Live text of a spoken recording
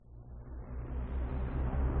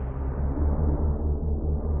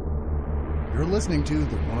listening to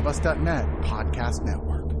the oneofus.net podcast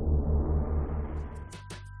network.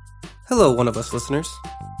 Hello, One of Us listeners.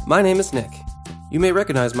 My name is Nick. You may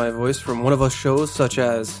recognize my voice from One of Us shows such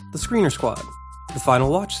as The Screener Squad, The Final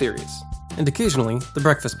Watch series, and occasionally The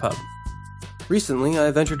Breakfast Pub. Recently,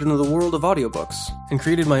 I ventured into the world of audiobooks and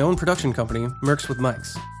created my own production company, Mercs with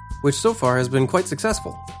Mics, which so far has been quite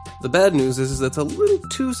successful. The bad news is that it's a little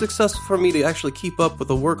too successful for me to actually keep up with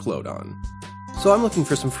the workload on. So I'm looking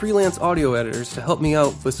for some freelance audio editors to help me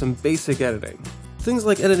out with some basic editing. Things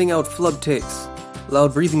like editing out flub takes,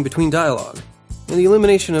 loud breathing between dialogue, and the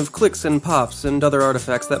elimination of clicks and pops and other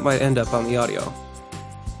artifacts that might end up on the audio.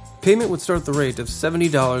 Payment would start at the rate of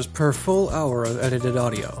 $70 per full hour of edited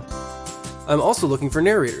audio. I'm also looking for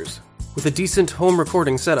narrators, with a decent home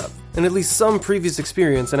recording setup, and at least some previous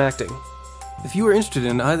experience in acting. If you are interested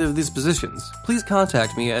in either of these positions, please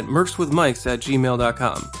contact me at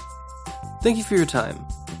mercswithmics@gmail.com. Thank you for your time,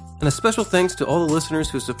 and a special thanks to all the listeners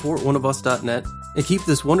who support oneofus.net and keep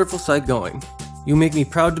this wonderful site going. You make me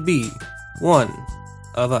proud to be one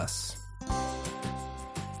of us.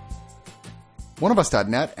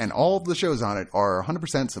 oneofus.net and all of the shows on it are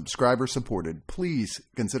 100% subscriber supported. Please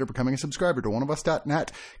consider becoming a subscriber to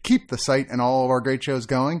oneofus.net. Keep the site and all of our great shows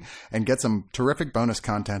going and get some terrific bonus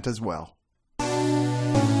content as well.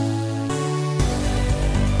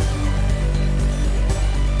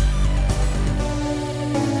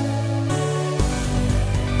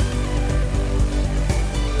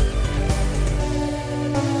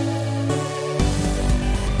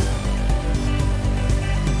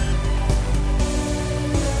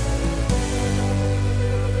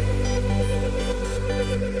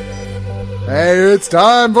 Hey, it's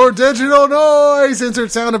time for digital noise.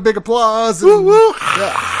 Insert sound of big applause. Woo woo!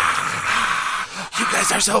 Yeah. You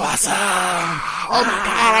guys are so awesome. Oh my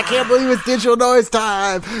god, I can't believe it's digital noise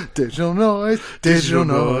time. Digital noise, digital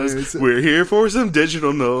noise. We're here for some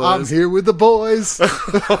digital noise. I'm here with the boys.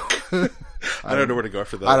 I don't know where to go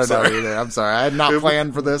after that. I don't know either. I'm sorry. I had not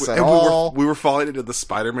planned for this at and all. We were falling into the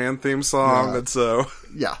Spider-Man theme song, and so...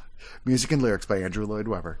 Yeah. Music and lyrics by Andrew Lloyd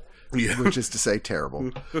Webber. Yeah. Which is to say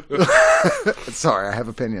terrible. Sorry, I have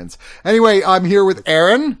opinions. Anyway, I'm here with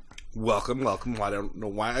Aaron. Welcome. I don't know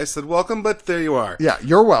why I said welcome, but there you are. Yeah,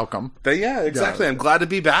 you're welcome. But yeah, exactly. I'm glad to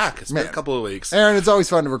be back. It's been a couple of weeks. Aaron, it's always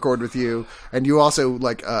fun to record with you. And you also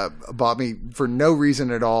bought me for no reason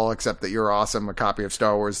at all except that you're awesome a copy of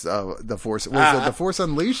Star Wars The Force. Was it The Force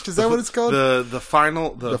Unleashed? Is that what it's called? The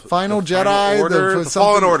final Jedi, final order, the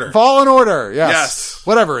Fallen Order. Fallen Order. Yes. Yes.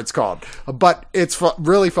 Whatever it's called. But it's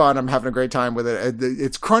really fun. I'm having a great time with it.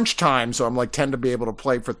 It's crunch time, so I'm tend to be able to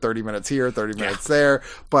play for 30 minutes here, 30 minutes there.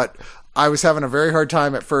 But I was having a very hard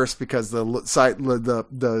time at first because the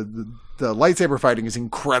lightsaber fighting is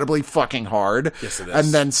incredibly fucking hard. Yes, it is. And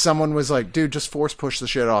then someone was like, dude, just force push the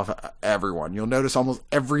shit off everyone. You'll notice almost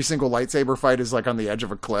every single lightsaber fight is on the edge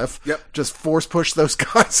of a cliff. Yep. Just force push those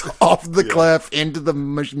guys off the cliff into the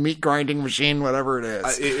meat grinding machine, whatever it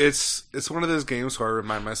is. It's one of those games where I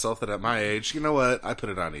remind myself that at my age, you know what? I put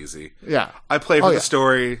it on easy. Yeah. I play for the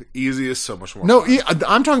story. Easy is so much more No, fun.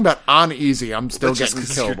 I'm talking about on easy. I'm still That's getting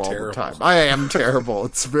just 'cause killed you're all terrible. the time. I am terrible.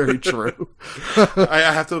 It's very true. I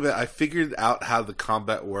have to admit, I figured out how the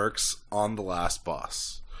combat works on the last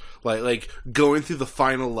boss. Like going through the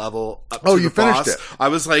final level up to you the finished boss. it. I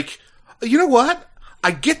was like, you know what?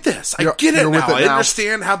 I get this. I get it you're with now. it I now.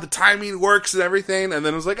 understand how the timing works and everything. And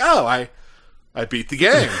then it was like, oh, I beat the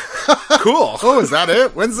game. Cool. Oh, is that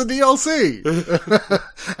it? When's the DLC?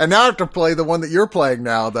 And now I have to play the one that you're playing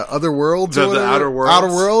now, the Other Worlds. The or whatever. Outer Worlds. Outer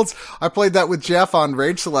Worlds. I played that with Jeff on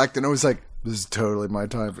Rage Select, and it was like, this is totally my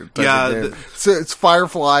type of game. So it's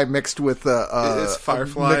Firefly mixed with it's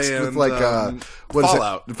Firefly mixed and with what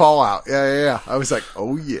Fallout. is it? Fallout. Yeah. I was like,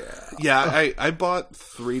 oh yeah. Yeah, I bought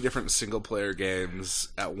 3 different single player games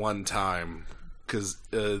at one time because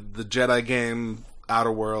the Jedi game,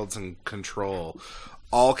 Outer Worlds, and Control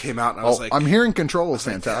all came out, and I was like, I'm hearing Control is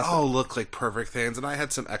fantastic. look like perfect things, and I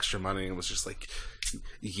had some extra money and was just like,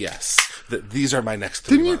 yes, these are my next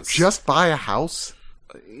 3 Didn't months. you just buy a house?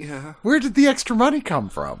 Yeah, Where did the extra money come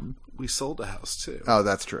from? we sold a house too. Oh,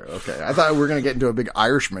 that's true. Okay. I thought we were going to get into a big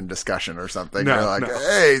Irishman discussion or something. No, You're like, no.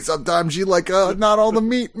 hey, sometimes you not all the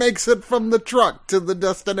meat makes it from the truck to the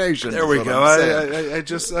destination. There is we what go. I'm saying. I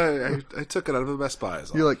just took it out of the Best Buy.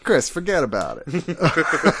 You're like, Chris, forget about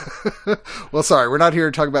it. Well, sorry, we're not here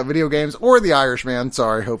to talk about video games or the Irishman.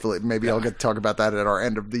 Sorry, hopefully, maybe I'll get to talk about that at our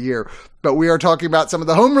end of the year. But we are talking about some of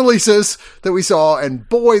the home releases that we saw, and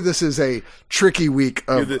boy, this is a tricky week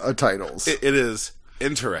of titles. It is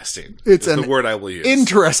interesting. It's the word I will use.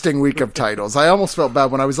 Interesting week of titles. I almost felt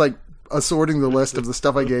bad when I was like, assorting the list of the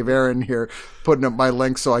stuff I gave Aaron here, putting up my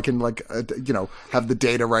links so I can have the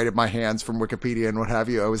data right at my hands from Wikipedia and what have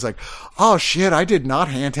you. I was like, oh shit, I did not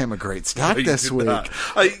hand him a great stack this week.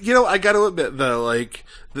 I got to admit though, like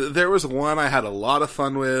there was one I had a lot of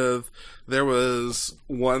fun with. There was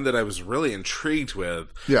one that I was really intrigued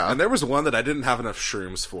with. Yeah. And there was one that I didn't have enough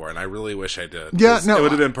shrooms for, and I really wish I did. Yeah, no. It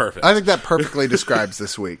would have been perfect. I think that perfectly describes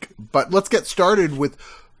this week. But let's get started with,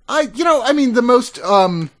 the most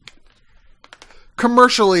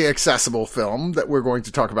commercially accessible film that we're going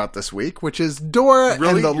to talk about this week, which is Dora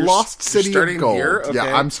and the Lost City of Gold. Here? Okay.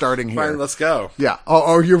 Yeah, I'm starting here. Fine, let's go. Yeah.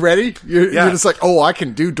 Oh, you ready? You're just like, I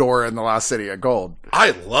can do Dora and the Lost City of Gold.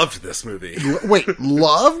 I loved this movie. Wait,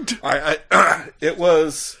 loved? It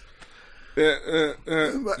was. You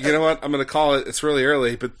know what? I'm going to call it. It's really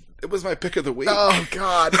early, but it was my pick of the week. Oh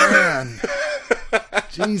God, man!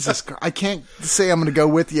 Jesus Christ. I can't say I'm going to go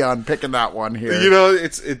with you on picking that one here. You know,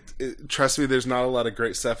 trust me, there's not a lot of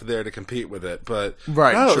great stuff there to compete with it, but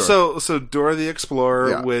right. No, sure. So Dora the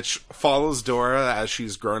Explorer, which follows Dora as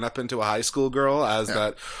she's grown up into a high school girl, as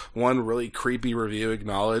that one really creepy review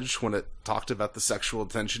acknowledged when it talked about the sexual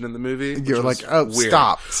tension in the movie. You're like, oh, weird.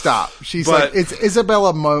 Stop. She's like, it's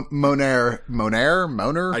Isabella Moner?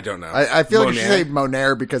 I don't know. I feel like you should say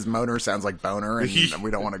Moner because Moner sounds like boner, and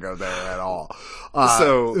we don't want to go there at all.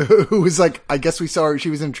 Who was like, I guess we saw her, she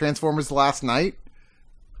was in Transformers last night.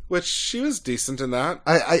 Which she was decent in that.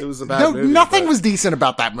 It was a bad no, movie. Nothing was decent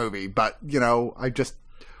about that movie, but, I just...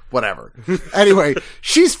 Whatever. Anyway,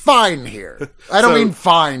 she's fine here. I don't mean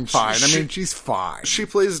fine. I mean, she's fine. She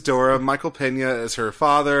plays Dora. Michael Pena is her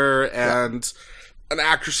father, and an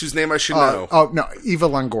actress whose name I should know. Oh, no, Eva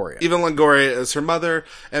Longoria. Eva Longoria is her mother,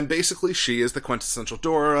 and basically she is the quintessential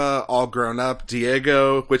Dora, all grown up.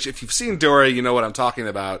 Diego, which if you've seen Dora, you know what I'm talking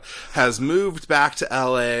about, has moved back to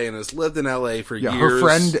L.A. and has lived in L.A. for years.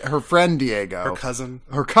 Her friend Diego.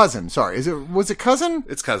 Her cousin, sorry. Was it cousin?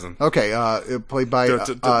 It's cousin. Okay, played by...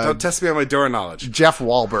 Don't test me on my Dora knowledge. Jeff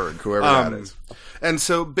Wahlberg, whoever that is. And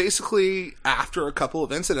so basically, after a couple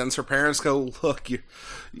of incidents, her parents go, look,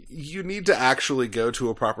 you need to actually go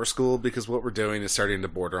to a proper school because what we're doing is starting to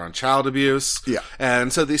border on child abuse. Yeah.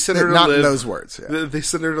 And so they send her to live... Not in those words. Yeah. They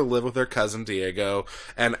send her to live with her cousin Diego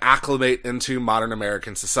and acclimate into modern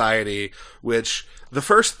American society, which... The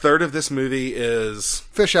first third of this movie is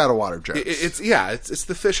fish out of water jokes. It's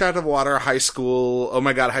the fish out of water high school. Oh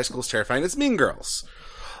my God, high school's terrifying. It's Mean Girls.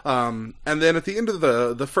 And then at the end of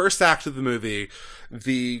the first act of the movie,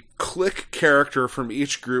 the clique character from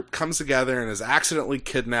each group comes together and is accidentally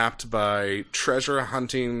kidnapped by treasure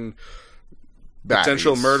hunting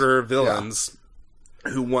potential murder villains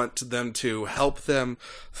who want them to help them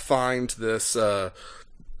find this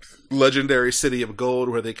legendary city of gold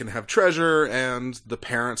where they can have treasure, and the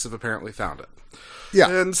parents have apparently found it. Yeah,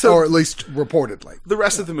 and so or at least reportedly. The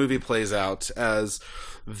rest of the movie plays out as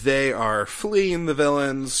they are fleeing the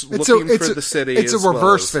villains, looking for the city. It's a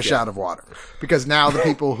reverse fish out of water, because now the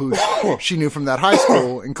people who she knew from that high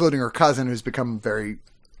school, including her cousin who's become very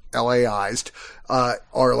LAized, are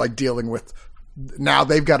like dealing with... Now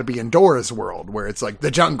they've got to be in Dora's world, where it's like the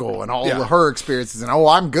jungle and all of her experiences, and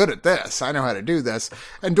I'm good at this. I know how to do this.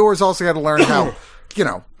 And Dora's also got to learn how,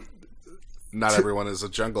 not everyone is a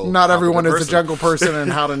jungle. Not everyone is a jungle person, and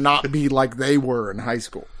how to not be like they were in high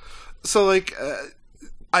school. So,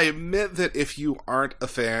 I admit that if you aren't a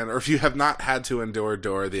fan, or if you have not had to endure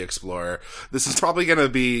Dora the Explorer, this is probably going to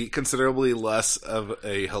be considerably less of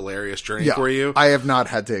a hilarious journey for you. I have not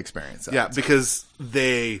had to experience that. Yeah, because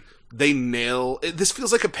they nail it. This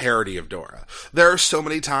feels like a parody of Dora. There are so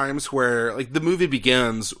many times where the movie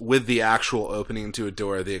begins with the actual opening to a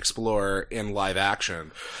Dora the Explorer in live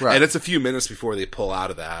action. Right. And it's a few minutes before they pull out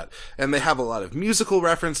of that. And they have a lot of musical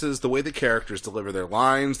references, the way the characters deliver their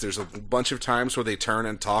lines. There's a bunch of times where they turn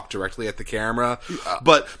and talk directly at the camera.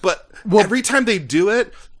 But every time they do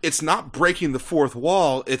it, it's not breaking the fourth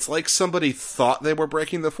wall. It's like somebody thought they were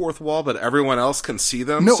breaking the fourth wall, but everyone else can see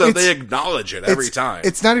them. So they acknowledge it every time.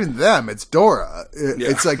 It's not even them. It's Dora.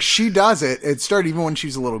 It's like she does it. It started even when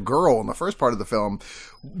she's a little girl in the first part of the film,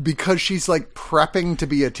 because she's like prepping to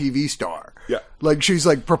be a TV star. Yeah. Like she's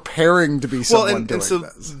like preparing to be someone doing so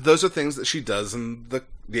this. Those are things that she does in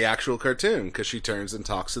the actual cartoon, because she turns and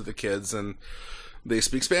talks to the kids and they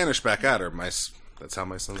speak Spanish back at her. That's how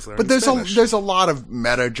my son's learning Spanish. But there's a lot of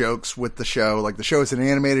meta jokes with the show. Like the show is an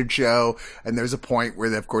animated show, and there's a point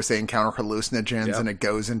where of course they encounter hallucinogens, and it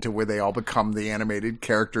goes into where they all become the animated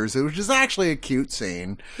characters, which is actually a cute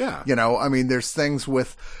scene. Yeah. I mean, there's things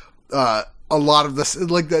with a lot of this,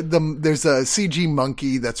 like there's a CG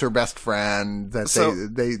monkey that's her best friend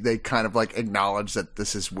that they kind of like acknowledge that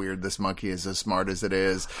this is weird. This monkey is as smart as it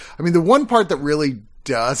is. I mean, the one part that really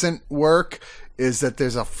doesn't work is that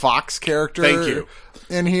there's a Fox character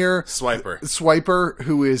in here. Swiper,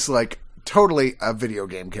 who is like totally a video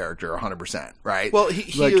game character 100%, right? Well,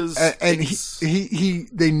 he is, and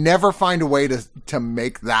they never find a way to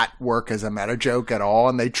make that work as a meta joke at all,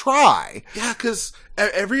 and they try. Yeah, because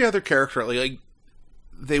every other character, like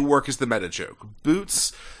they work as the meta joke.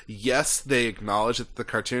 Boots, yes, they acknowledge that the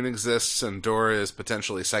cartoon exists and Dora is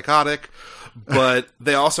potentially psychotic, but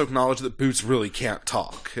they also acknowledge that Boots really can't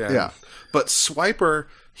talk. But Swiper,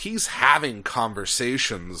 he's having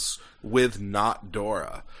conversations with not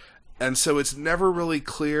Dora. And so it's never really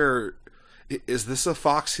clear, is this a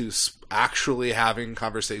fox who's actually having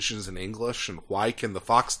conversations in English, and why can the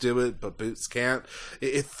fox do it but Boots can't?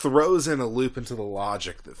 It throws in a loop into the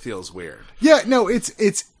logic that feels weird. Yeah, no, it's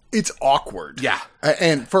awkward. Yeah.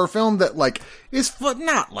 And for a film that like is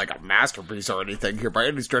not like a masterpiece or anything here by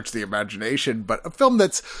any stretch of the imagination, but a film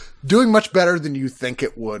that's doing much better than you think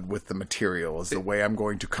it would with the material is the way I'm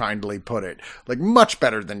going to kindly put it. Like much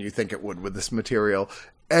better than you think it would with this material.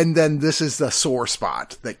 And then this is the sore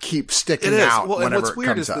spot that keeps sticking out whenever it comes up. What's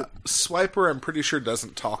weird is that Swiper, I'm pretty sure,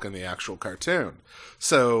 doesn't talk in the actual cartoon.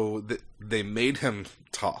 So they made him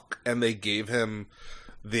talk, and they gave him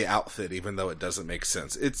the outfit, even though it doesn't make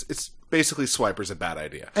sense. It's basically Swiper's a bad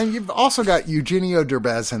idea. And you've also got Eugenio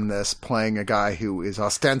Derbez in this, playing a guy who is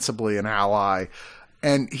ostensibly an ally.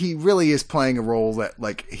 And he really is playing a role that,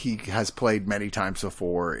 like, he has played many times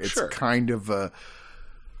before. It's kind of a...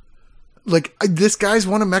 Like, this guy's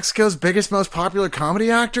one of Mexico's biggest, most popular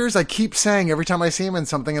comedy actors. I keep saying every time I see him in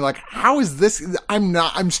something, like, how is this?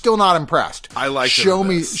 I'm still not impressed. I like show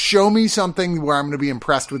me something where I'm going to be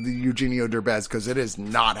impressed with the Eugenio Derbez, because it is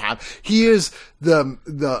not he is the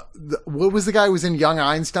what was the guy who was in Young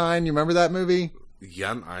Einstein? You remember that movie?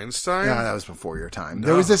 Young Einstein? Yeah, that was before your time. No.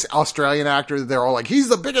 There was this Australian actor that they're all like, he's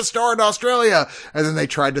the biggest star in Australia. And then they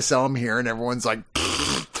tried to sell him here, and everyone's like,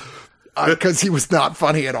 because he was not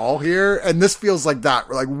funny at all here. And this feels like that.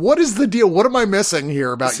 We're like, what is the deal? What am I missing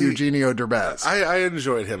here about Eugenio Derbez? I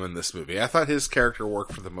enjoyed him in this movie. I thought his character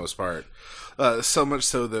worked for the most part. So much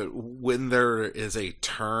so that when there is a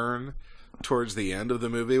turn towards the end of the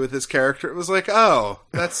movie with his character, it was like, oh,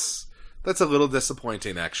 that's a little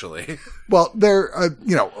disappointing, actually. Well,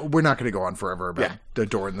 we're not going to go on forever about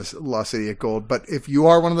Dora and the Lost City of Gold, but if you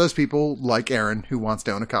are one of those people, like Aaron, who wants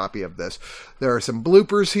to own a copy of this, there are some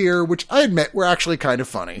bloopers here, which I admit were actually kind of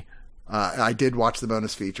funny. I did watch the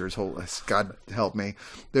bonus features. God help me.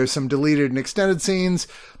 There's some deleted and extended scenes.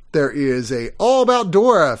 There is a All About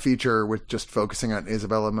Dora feature with just focusing on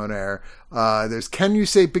Isabella Moner. There's Can You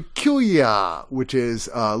Say Peculiar, which is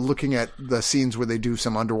looking at the scenes where they do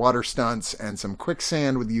some underwater stunts and some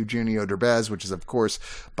quicksand with Eugenio Derbez, which is, of course,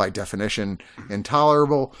 by definition,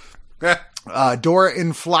 intolerable. Dora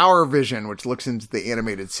in Flower Vision, which looks into the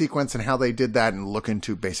animated sequence and how they did that and look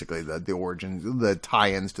into basically the origins, the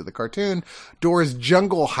tie-ins to the cartoon. Dora's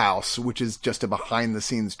Jungle House, which is just a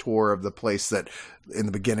behind-the-scenes tour of the place that in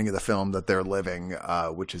the beginning of the film that they're living,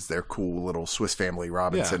 which is their cool little Swiss Family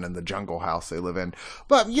Robinson and the jungle house they live in.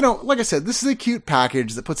 But, like I said, this is a cute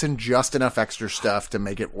package that puts in just enough extra stuff to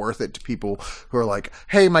make it worth it to people who are like,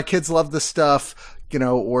 hey, my kids love this stuff.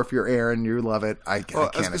 Or if you're Aaron, you love it. I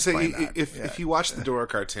can't explain that. If you watch the Dora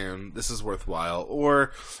cartoon, this is worthwhile.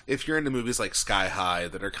 Or if you're into movies like Sky High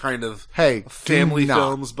that are kind of family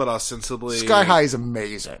films, but ostensibly... Sky High is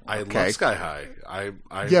amazing. I love Sky High.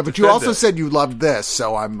 But you also said you loved this,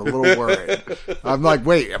 so I'm a little worried. I'm like,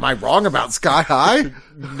 wait, am I wrong about Sky High?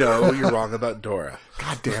 No, you're wrong about Dora.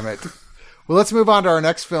 God damn it. Well, let's move on to our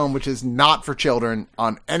next film, which is not for children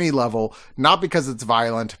on any level, not because it's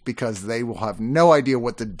violent, because they will have no idea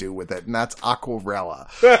what to do with it, and that's Aquarella.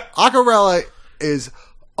 Aquarella is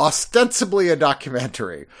ostensibly a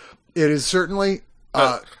documentary. It is certainly...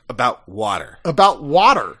 about water. About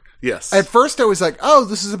water. Yes. At first I was like, oh,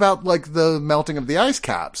 this is about, like, the melting of the ice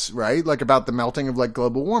caps, right? Like, about the melting of, like,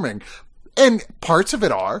 global warming. And parts of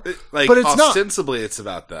it are, but it's ostensibly not. It's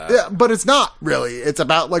about that. Yeah, but it's not really. It's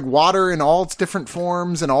about like water in all its different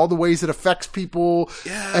forms and all the ways it affects people.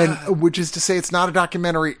 Yeah. And which is to say, it's not a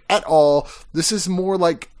documentary at all. This is more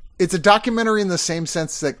like it's a documentary in the same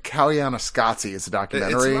sense that Kauhianisqatsi is a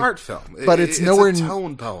documentary. It's an art film, but it's nowhere a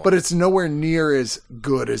tone poem. But it's nowhere near as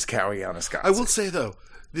good as Kauhianisqatsi. I will say though,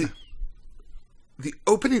 the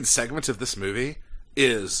opening segment of this movie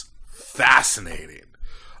is fascinating.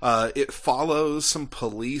 It follows some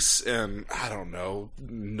police in, I don't know,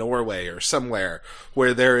 Norway or somewhere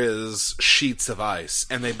where there is sheets of ice,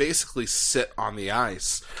 and they basically sit on the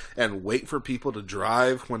ice and wait for people to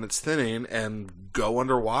drive when it's thinning and go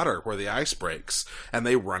underwater where the ice breaks, and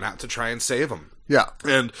they run out to try and save them. Yeah.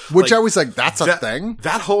 And which I was like, that's a thing?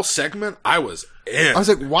 That whole segment, I was in. I was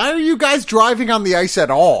like, why are you guys driving on the ice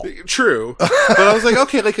at all? True. But I was like,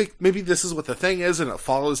 okay, like maybe this is what the thing is, and it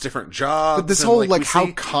follows different jobs. But this whole, like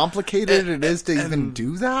how complicated it is to even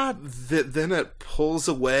do that? Then it pulls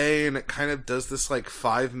away, and it kind of does this like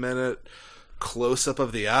 5-minute close-up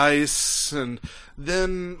of the ice, and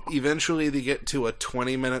then eventually they get to a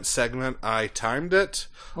 20-minute segment. I timed it.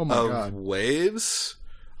 Oh my God. Waves.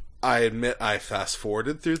 I admit I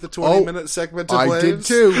fast-forwarded through the 20-minute segment of I Waves.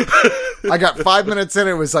 did too. I got 5 minutes in,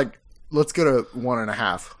 it was like, let's go to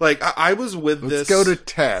 1.5. Like, I was with Let's this... go to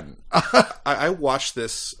 10. I watched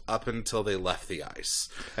this up until they left the ice.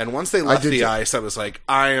 And once they left the ice, I was like,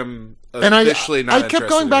 I am officially not I interested kept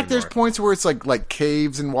going back. anymore. There's points where it's like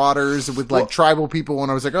caves and waters with like tribal people, and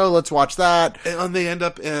I was like, oh, let's watch that. And they end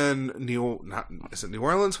up in is it New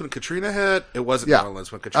Orleans when Katrina hit? It wasn't New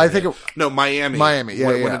Orleans when Katrina hit. No, Miami. Yeah,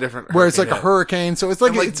 when a different where it's like hit. a hurricane. So it's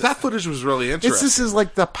like, that footage was really interesting. This is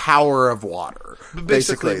like the power of water.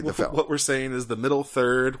 Basically, the film. What we're saying is the middle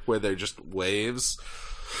third where they're just waves.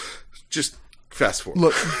 Just fast forward.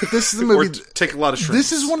 Look, this is a movie. Take a lot of shrimps.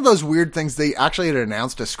 This is one of those weird things. They actually had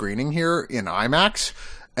announced a screening here in IMAX,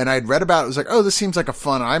 and I'd read about it. It was like, oh, this seems like a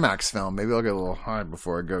fun IMAX film. Maybe I'll get a little high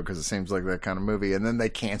before I go because it seems like that kind of movie. And then they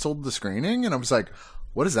canceled the screening, and I was like,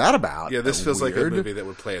 what is that about? Yeah, this feels like a movie that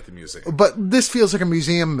would play at the museum. But this feels like a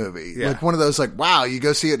museum movie. Yeah. Like one of those, like, wow, you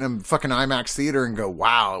go see it in a fucking IMAX theater and go,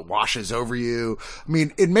 wow, it washes over you. I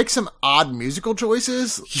mean, it makes some odd musical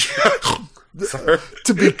choices.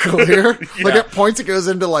 To be clear. Like at points it goes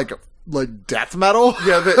into like death metal.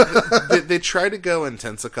 Yeah, they try to go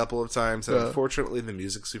intense a couple of times, and unfortunately the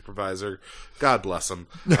music supervisor, God bless him,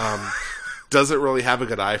 doesn't really have a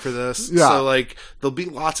good eye for this. Yeah. So like there'll be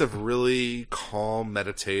lots of really calm,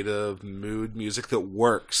 meditative mood music that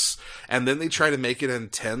works, and then they try to make it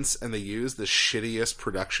intense, and they use the shittiest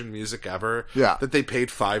production music ever. Yeah. That they paid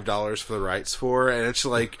 $5 for the rights for, and it's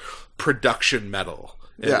like production metal.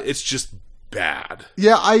 Yeah. It's just bad.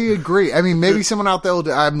 Yeah, I agree. I mean, maybe someone out there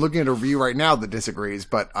I'm looking at a review right now that disagrees,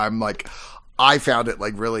 but I'm like, I found it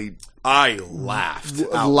like really I laughed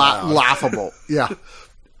out loud. Laughable. Yeah.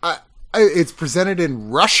 It's presented in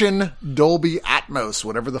Russian Dolby Atmos,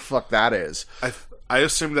 whatever the fuck that is. I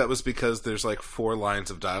assume that was because there's like 4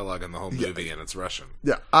 lines of dialogue in the whole movie and it's Russian.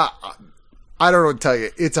 Yeah. I don't know what to tell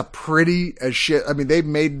you. It's a pretty as shit. I mean, they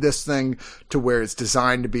made this thing to where it's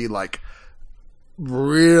designed to be like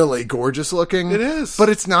really gorgeous looking. It is. But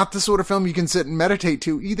it's not the sort of film you can sit and meditate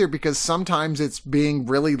to either, because sometimes it's being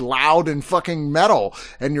really loud and fucking metal.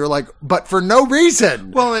 And you're like, but for no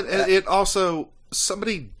reason. Well, it also...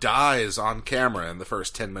 Somebody dies on camera in the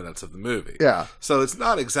first 10 minutes of the movie. Yeah. So it's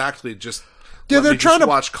not exactly just... Yeah, they're trying to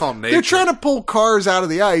watch calm nature. They're trying to pull cars out of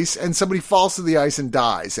the ice, and somebody falls to the ice and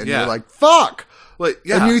dies, and Yeah. you're like, "Fuck!" Well,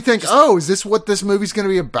 yeah, and you think, "Oh, is this what this movie's going to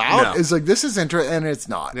be about?" No. It's like this is interesting, and it's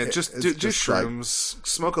not. Yeah, just do shrooms,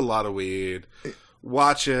 smoke a lot of weed,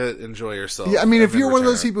 watch it, enjoy yourself. Yeah, I mean, if and you're then one of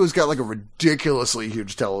those return. people who's got like a ridiculously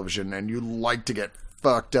huge television and you like to get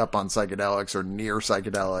fucked up on psychedelics or near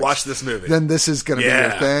psychedelics, watch this movie. Then this is going to be your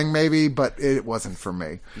Yeah. thing, maybe, but it wasn't for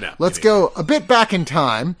me. No, Let's me go a bit back in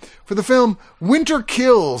time for the film Winter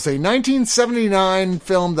Kills, a 1979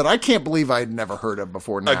 film that I can't believe I'd never heard of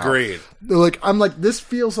before now. Agreed. Like, I'm like, this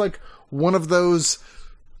feels like one of those,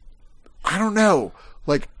 I don't know,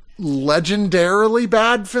 like legendarily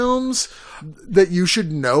bad films that you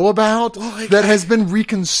should know about that has been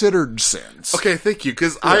reconsidered since. Okay, thank you,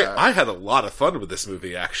 because I had a lot of fun with this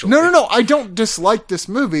movie, actually. No. I don't dislike this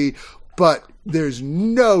movie, but there's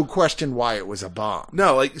no question why it was a bomb.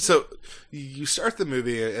 No, like, so you start the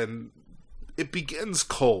movie and it begins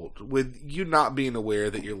cold with you not being aware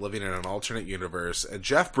that you're living in an alternate universe, and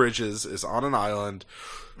Jeff Bridges is on an island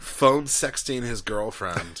phone sexting his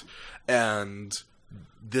girlfriend, and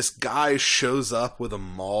this guy shows up with a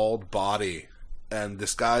mauled body, and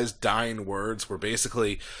this guy's dying words were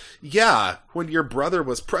basically, yeah, when your brother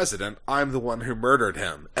was president, I'm the one who murdered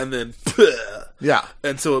him. And then, Yeah.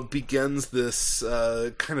 and so it begins this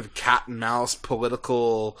kind of cat and mouse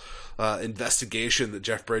political investigation that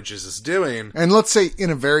Jeff Bridges is doing. And let's say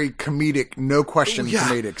in a very comedic, no question Yeah.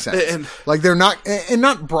 comedic sense. And- like they're not, and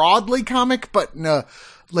not broadly comic, but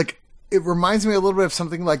like it reminds me a little bit of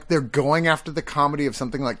something like they're going after the comedy of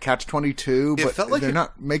something like Catch-22, but felt like they're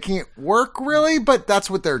not making it work really, but that's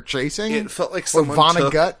what they're chasing. It felt like Or someone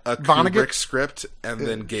took Vonnegut- a Kubrick script and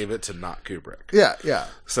then gave it to not Kubrick. Yeah.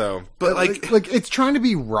 So, but like it's trying to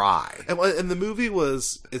be wry. and the movie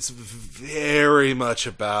it's very much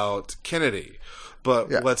about Kennedy.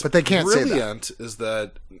 But what's but they can't say that. brilliant is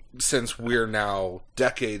that since we're now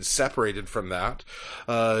decades separated from that,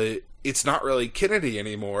 it's not really Kennedy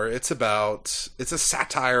anymore. It's a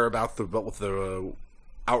satire about the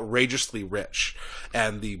outrageously rich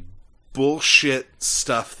and the bullshit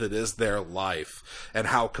stuff that is their life and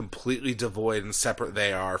how completely devoid and separate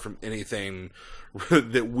they are from anything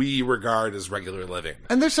that we regard as regular living.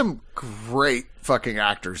 And there's some great fucking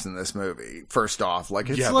actors in this movie, first off. Like,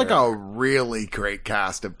 it's Yeah, like there a are. really great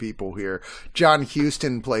cast of people here. John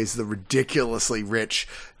Huston plays the ridiculously rich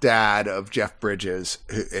dad of Jeff Bridges,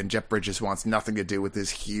 and Jeff Bridges wants nothing to do with this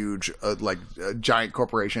huge, giant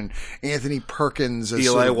corporation. Anthony Perkins is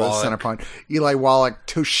Eli sort of the Wallach. center point. Eli Wallach,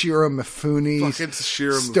 Toshiro Mifune, Fucking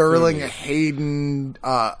Toshiro Sterling Mifune. Hayden,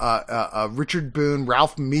 Richard Boone,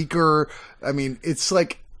 Ralph Meeker. I mean, it's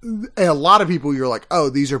like, and a lot of people, you're like, oh,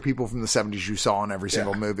 these are people from the 70s you saw in every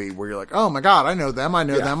single movie, where you're like, oh my God, I know them, I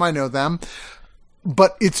know them.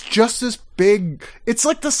 But it's just this big, it's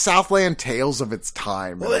like the Southland Tales of its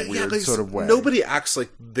time in a weird sort of way. Nobody acts like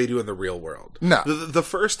they do in the real world. No. The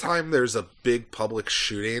first time there's a big public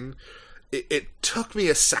shooting, it took me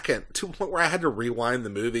a second to a point where I had to rewind the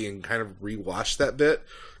movie and kind of rewatch that bit.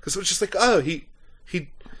 Because it was just like, oh, he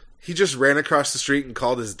just ran across the street and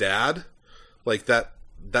called his dad. Like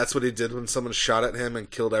that's what he did when someone shot at him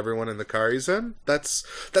and killed everyone in the car he's in. That's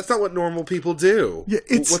not what normal people do. Yeah,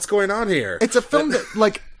 what's going on here? It's a film that,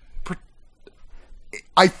 like,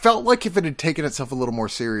 I felt like if it had taken itself a little more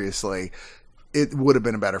seriously, it would have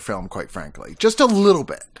been a better film, quite frankly. Just a little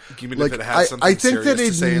bit. You mean like, if it had something serious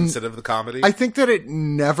to say instead of the comedy? I think that it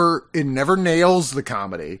never nails the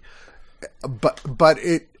comedy, but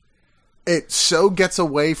it so gets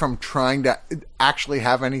away from trying to actually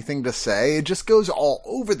have anything to say. It just goes all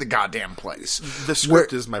over the goddamn place. The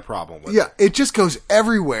script is my problem with it. Yeah, it just goes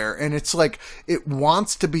everywhere, and it's like it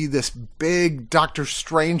wants to be this big Dr.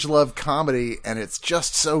 Strangelove comedy, and it's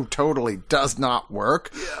just so totally does not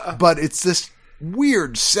work. Yeah. But it's this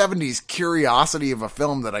weird 70s curiosity of a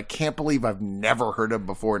film that I can't believe I've never heard of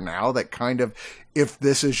before now, that kind of, if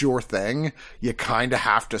this is your thing, you kind of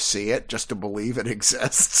have to see it just to believe it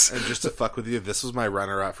exists. And just to fuck with you, this was my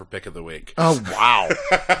runner-up for Pick of the Week. Oh, wow.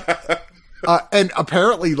 And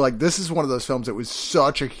apparently, like, this is one of those films that was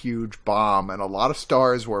such a huge bomb, and a lot of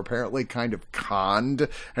stars were apparently kind of conned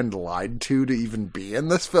and lied to even be in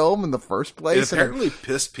this film in the first place. It apparently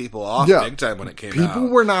pissed people off big time when it came out. People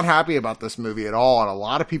were not happy about this movie at all, and a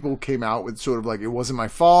lot of people came out with sort of like, it wasn't my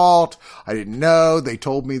fault, I didn't know, they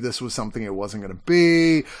told me this was something it wasn't going to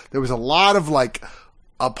be. There was a lot of, like,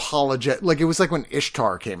 apologetic, like, it was like when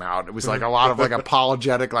Ishtar came out, it was like a lot of like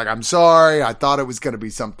apologetic, like, I'm sorry, I thought it was going to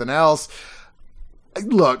be something else.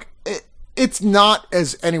 Look, it's not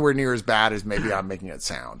as anywhere near as bad as maybe I'm making it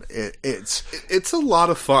sound. It's a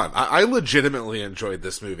lot of fun. I legitimately enjoyed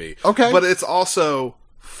this movie. Okay. But it's also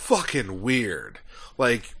fucking weird.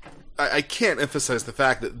 Like, I can't emphasize the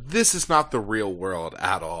fact that this is not the real world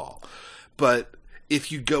at all. But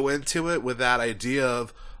if you go into it with that idea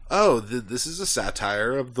of, oh, this is a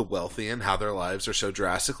satire of the wealthy and how their lives are so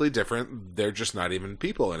drastically different, they're just not even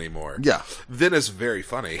people anymore. Yeah. Then it's very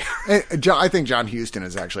funny. I think John Huston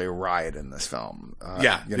is actually a riot in this film.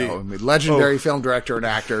 Legendary film director and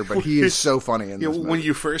actor, but he is so funny in this movie. When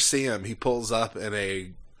you first see him, he pulls up in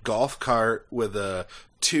a golf cart with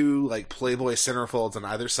two like Playboy centerfolds on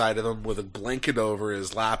either side of him with a blanket over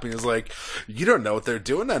his lap, and he's like, you don't know what they're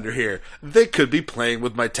doing under here. They could be playing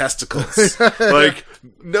with my testicles. Like,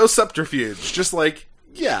 no subterfuge. Just like,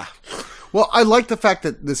 yeah. Well, I like the fact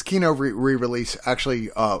that this Kino re-release actually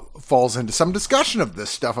falls into some discussion of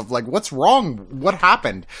this stuff of like, what's wrong? What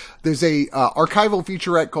happened? There's a archival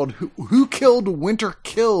featurette called Who Killed Winter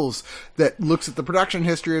Kills that looks at the production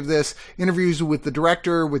history of this, interviews with the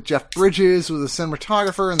director, with Jeff Bridges, with the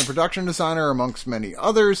cinematographer and the production designer, amongst many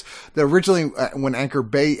others. That originally, when Anchor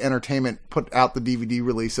Bay Entertainment put out the DVD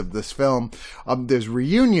release of this film, there's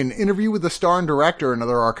Reunion, interview with the star and director,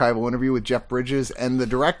 another archival interview with Jeff Bridges and the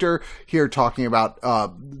director here talking about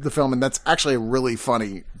the film, and that's actually a really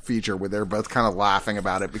funny feature where they're both kind of laughing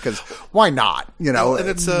about it, because why not? You know, and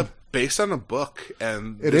it's based on a book,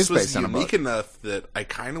 and it this is was based on a book. unique enough that I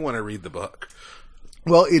kind of want to read the book.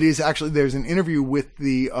 Well, it is actually, there's an interview with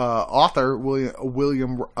the author, with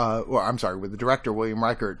the director, William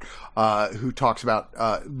Reichert, who talks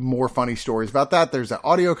about more funny stories about that. There's an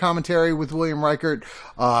audio commentary with William Reichert.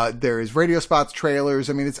 There is radio spots, trailers.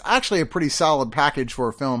 I mean, it's actually a pretty solid package for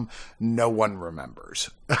a film no one remembers.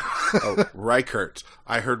 Oh, Reichert.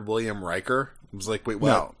 I heard William Riker. I was like, wait,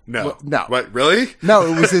 what? No. What, really? No,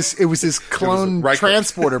 it was his clone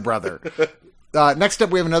transporter brother. Next up,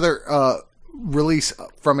 we have another release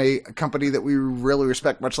from a company that we really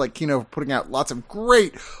respect, much like Kino, putting out lots of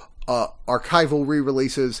great archival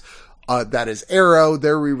re-releases. That is Arrow.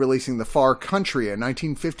 They're re-releasing The Far Country, a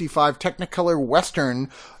 1955 Technicolor Western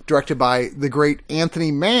directed by the great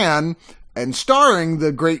Anthony Mann and starring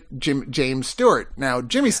the great James Stewart. Now,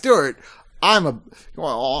 Jimmy Stewart, I'm a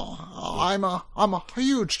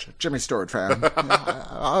huge Jimmy Stewart fan.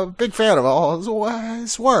 I'm a big fan of all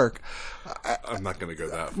his work. I'm not going to go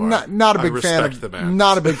that far. Not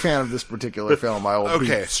a big fan of this particular film. I will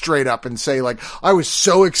be straight up and say, like, I was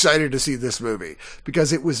so excited to see this movie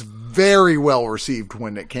because it was very well received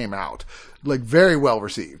when it came out. Like, very well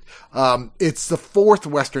received. It's the fourth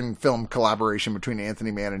Western film collaboration between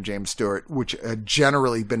Anthony Mann and James Stewart, which had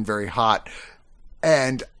generally been very hot.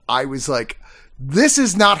 And I was like, this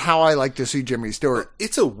is not how I like to see Jimmy Stewart.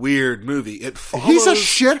 It's a weird movie. It follows, he's a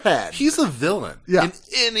shithead. He's a villain. Yeah. In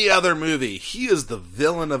any other movie, he is the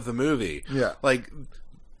villain of the movie. Yeah. Like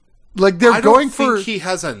they're I going don't for. think he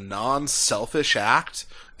has a non-selfish act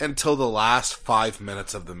until the last 5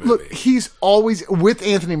 minutes of the movie. Look, he's always, with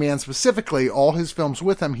Anthony Mann specifically, all his films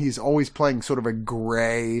with him, he's always playing sort of a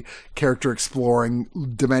gray character exploring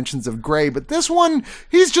dimensions of gray. But this one,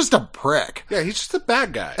 he's just a prick. Yeah, he's just a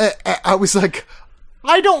bad guy. I was like,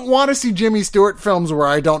 I don't want to see Jimmy Stewart films where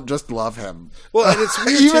I don't just love him. Well, and it's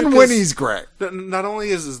weird even too, when he's great. Not only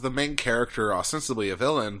is the main character ostensibly a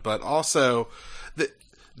villain, but also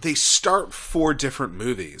they start 4 different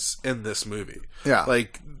movies in this movie. Yeah.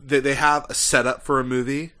 Like, they have a setup for a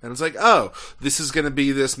movie, and it's like, oh, this is going to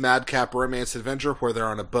be this madcap romance adventure where they're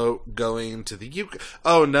on a boat going to the Yukon.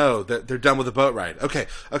 Oh, no, they're done with the boat ride. Okay,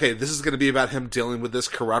 this is going to be about him dealing with this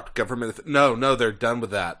corrupt government. No, they're done with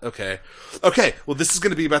that. Okay, well, this is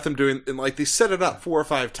going to be about them doing, and like, they set it up 4 or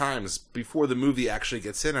 5 times before the movie actually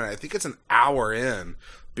gets in, and I think it's an hour in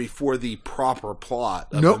before the proper plot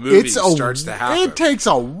of the movie starts to happen. It takes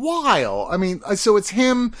a while. I mean, so it's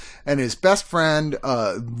him and his best friend,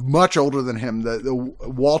 much older than him, the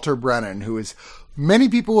Walter Brennan, who is, many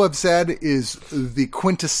people have said, is the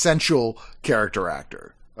quintessential character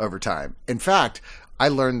actor over time. In fact, I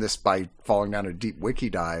learned this by falling down a deep wiki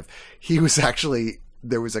dive. He was actually,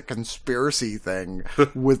 there was a conspiracy thing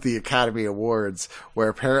with the Academy Awards where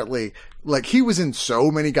apparently, like, he was in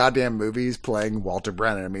so many goddamn movies playing Walter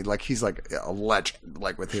Brennan. I mean, like, he's like a legend,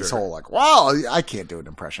 like, with his whole, like, wow, I can't do an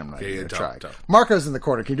impression. I'm not going to try. Marco's in the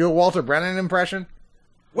corner. Can you do a Walter Brennan impression?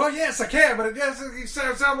 Well, yes, I can, but it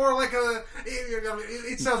sounds more like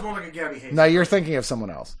it sounds more like a Gabby Hayes. No, you're thinking of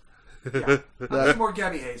someone else. Yeah, that's more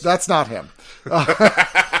Gabby Hayes. That's not him.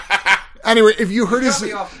 Anyway, if you heard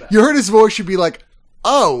his voice, you'd be like,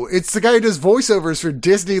 oh, it's the guy who does voiceovers for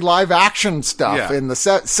Disney live action stuff in the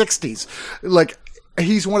 60s. Like,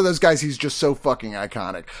 he's one of those guys who's just so fucking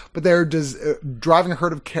iconic. But they're driving a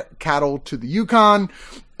herd of cattle to the Yukon.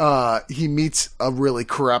 He meets a really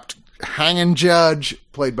corrupt hanging judge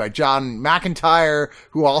played by John McIntyre,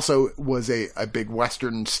 who also was a big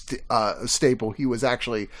Western staple. He was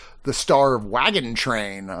actually the star of Wagon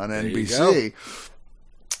Train on NBC.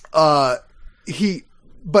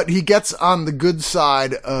 But he gets on the good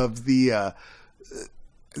side of the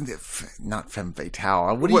not femme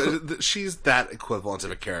fatale. She's that equivalent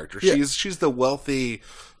of a character. Yeah. She's the wealthy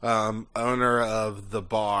owner of the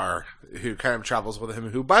bar who kind of travels with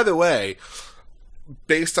him. Who, by the way,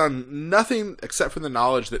 based on nothing except for the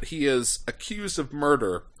knowledge that he is accused of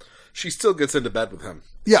murder, she still gets into bed with him.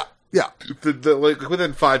 Yeah. Like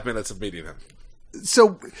within 5 minutes of meeting him.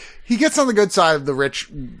 So he gets on the good side of the rich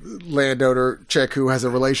landowner chick who has a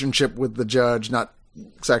relationship with the judge, not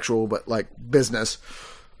sexual, but like business.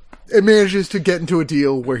 It manages to get into a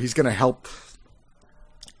deal where he's going to help,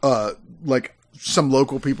 like some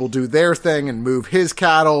local people do their thing and move his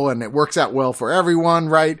cattle, and it works out well for everyone,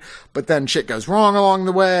 right? But then shit goes wrong along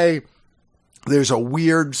the way. There's a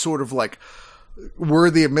weird sort of like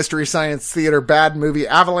worthy of Mystery Science Theater bad movie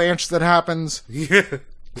avalanche that happens. Yeah.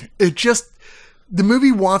 It just, the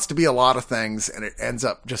movie wants to be a lot of things, and it ends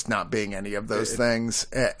up just not being any of those things.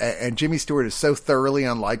 And Jimmy Stewart is so thoroughly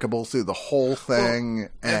unlikable through the whole thing.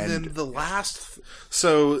 And then the last,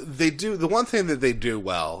 so they do, the one thing that they do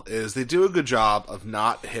well is they do a good job of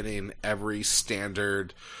not hitting every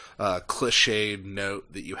standard cliched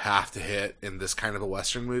note that you have to hit in this kind of a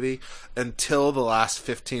Western movie until the last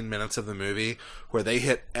 15 minutes of the movie, where they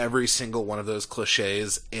hit every single one of those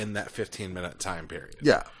cliches in that 15-minute time period.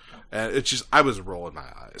 Yeah. And it's just, I was rolling my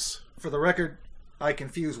eyes. For the record, I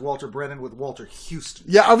confuse Walter Brennan with Walter Houston.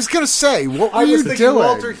 Yeah, I was going to say, what were I was you thinking doing?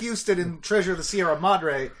 Walter Houston in Treasure of the Sierra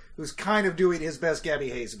Madre, who's kind of doing his best Gabby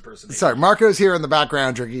Hayes impersonation. Sorry, Marco's here in the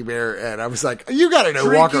background drinking beer, and I was like, you got to know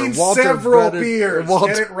Drinking Walter several Brennan. beers.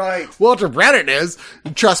 Get it right. Walter Brennan is.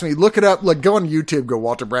 Trust me, look it up. Like, go on YouTube, go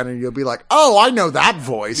Walter Brennan, you'll be like, oh, I know that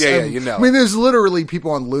voice. Yeah, And, you know I mean, there's literally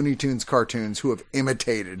people on Looney Tunes cartoons who have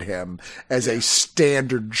imitated him as a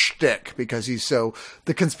standard shtick because he's so...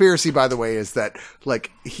 The conspiracy, by the way, is that,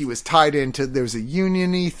 like, he was tied into... There was a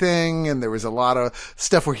union-y thing, and there was a lot of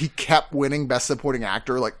stuff where he kept winning Best Supporting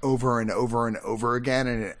Actor, like, over and over and over again,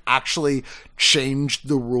 and it actually changed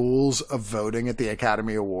the rules of voting at the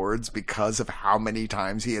Academy Awards because of how many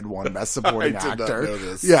times he had won Best Supporting I did not Actor. know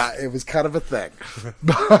this. Yeah, it was kind of a thing.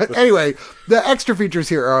 But anyway, the extra features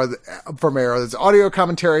here are from Arrow. There's audio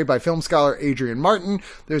commentary by film scholar Adrian Martin.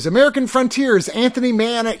 There's American Frontiers, Anthony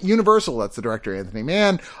Mann at Universal. That's the director, Anthony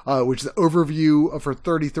Mann, which is an overview for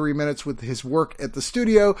 33 minutes with his work at the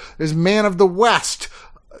studio. There's Man of the West.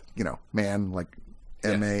 Man, like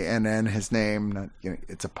Mann, his name. Not,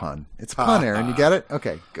 it's a pun. It's a pun, Aaron. You get it?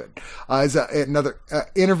 Okay, good. Is another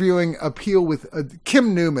interviewing appeal with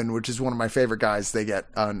Kim Newman, which is one of my favorite guys they get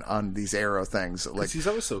on these Arrow things. Like, He's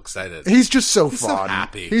always so excited. he's just so He's so fun.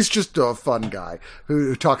 happy. He's just a fun guy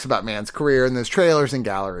who talks about Mann's career, and there's trailers and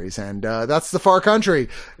galleries, and that's The Far Country.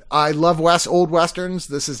 I love old westerns.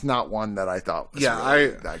 This is not one that I thought was really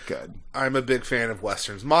that good. I'm a big fan of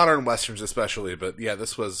westerns, modern westerns especially, but yeah,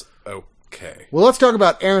 this was okay. Well, let's talk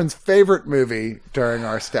about Aaron's favorite movie during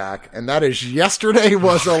our stack, and that is Yesterday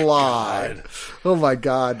Was a Lie. Oh my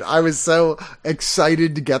God. I was so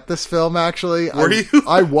excited to get this film, actually. Were you?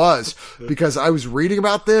 I was, because I was reading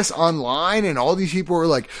about this online, and all these people were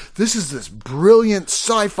like, this is this brilliant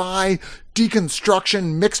sci-fi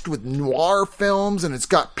deconstruction mixed with noir films, and it's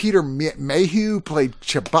got Peter Mayhew played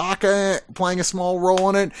Chewbacca playing a small role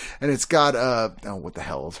in it, and it's got what the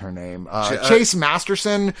hell is her name, Chase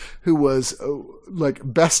Masterson, who was like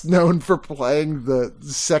best known for playing the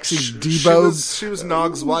sexy Debo. She was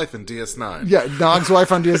Nog's wife in DS9. Yeah, Nog's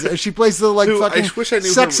wife on DS. She plays the fucking I wish I knew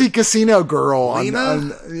sexy casino girl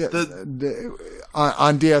Lena?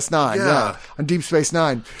 on DS9. Yeah, on Deep Space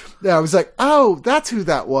Nine. Yeah, I was like, oh, that's who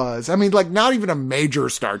that was. I mean, like, not even a major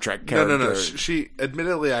Star Trek character. No. She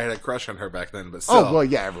admittedly, I had a crush on her back then, but still. Oh, well,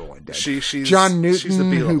 yeah, everyone did. She's John Newton, she's the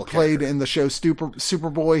B-level who played character. in the show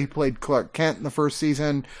Superboy, he played Clark Kent in the first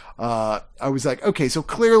season. I was like, okay, so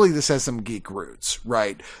clearly this has some geek roots,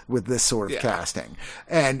 right, with this sort of casting.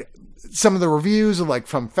 And some of the reviews are like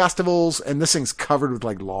from festivals, and this thing's covered with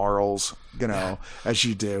like laurels, as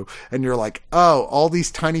you do. And you're like, oh, all these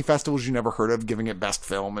tiny festivals you never heard of giving it best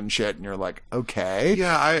film and shit. And you're like, okay.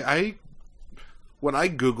 Yeah, I when I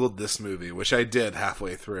Googled this movie, which I did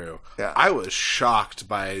halfway through, I was shocked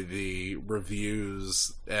by the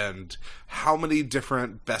reviews and how many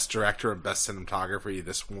different best director and best cinematography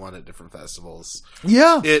this won at different festivals.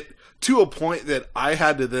 Yeah. To a point that I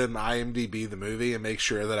had to then IMDb the movie and make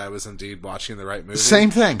sure that I was indeed watching the right movie. Same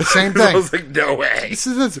thing. I was like, no way. This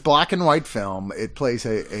is this black and white film. It plays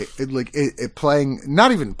it playing,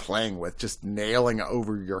 not even playing with, just nailing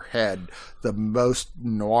over your head the most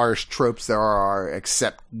noirish tropes there are,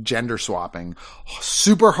 except gender swapping.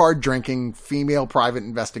 Super hard drinking female private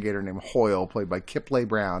investigator named Hoyle, played by Kipley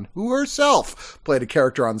Brown, who herself played a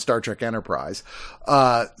character on Star Trek Enterprise,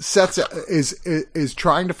 is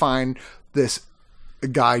trying to find this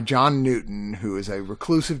guy, John Newton, who is a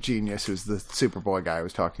reclusive genius, who's the Superboy guy I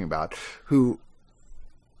was talking about, who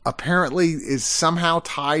apparently is somehow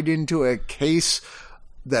tied into a case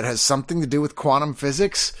that has something to do with quantum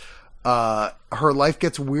physics. Her life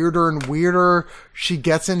gets weirder and weirder. She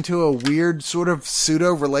gets into a weird sort of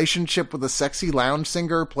pseudo relationship with a sexy lounge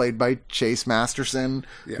singer played by Chase Masterson,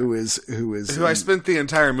 who I spent the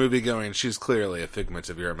entire movie going, she's clearly a figment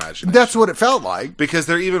of your imagination. That's what it felt like. Because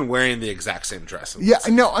they're even wearing the exact same dress. Yeah,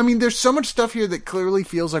 no, I mean, there's so much stuff here that clearly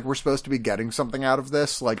feels like we're supposed to be getting something out of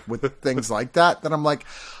this, like with things like that I'm like,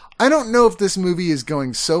 I don't know if this movie is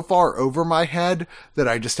going so far over my head that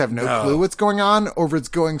I just have no clue what's going on, or if it's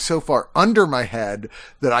going so far under my head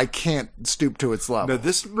that I can't stoop to its level. No,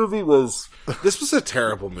 this was a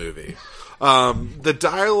terrible movie. The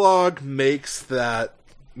dialogue makes that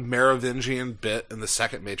Merovingian bit in the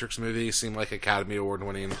second Matrix movie seem like Academy Award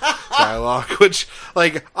winning dialogue, which,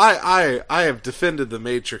 like, I have defended the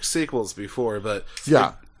Matrix sequels before, but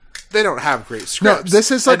Yeah. they don't have great scripts. No,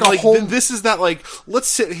 this is like And, a whole... This is that, like, let's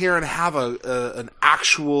sit here and have an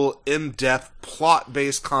actual in-depth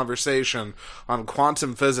plot-based conversation on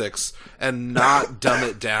quantum physics and not dumb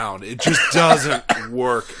it down. It just doesn't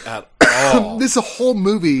work at all. This is a whole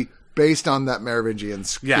movie based on that Merovingian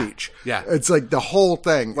speech. Yeah. It's like the whole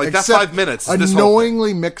thing. Like, that's except 5 minutes, is this whole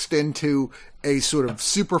unknowingly mixed into a sort of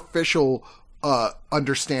superficial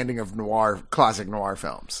understanding of classic noir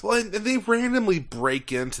films. Well, and they randomly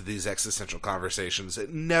break into these existential conversations.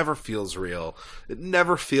 It never feels real. It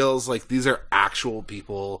never feels like these are actual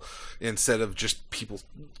people instead of just people,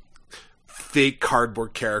 fake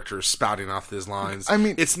cardboard characters spouting off these lines. I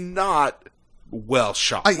mean, it's not well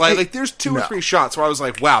shot. I- Like there's two or no. three shots where I was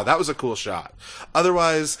like, wow, that was a cool shot.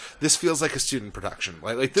 Otherwise, this feels like a student production.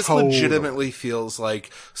 Like this Totally. legitimately feels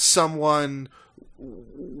like someone,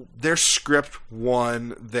 their script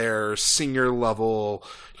won their senior level,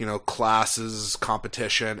 classes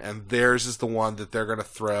competition, and theirs is the one that they're going to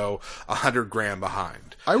throw $100,000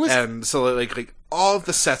 behind. And so like all of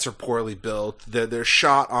the sets are poorly built. They're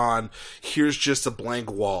shot on, here's just a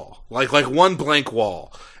blank wall, like one blank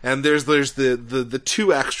wall, and there's the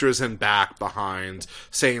two extras in back behind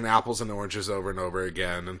saying apples and oranges over and over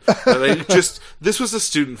again, and like, this was a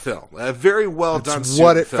student film, a very well done. Student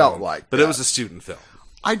what it film, felt like, but it was a student film.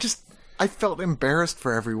 I felt embarrassed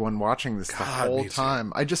for everyone watching this the whole me too.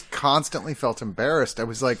 time. I just constantly felt embarrassed. I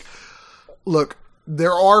was like, look,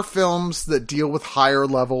 there are films that deal with higher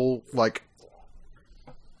level, like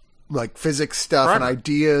physics stuff and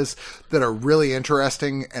ideas that are really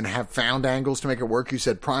interesting and have found angles to make it work. You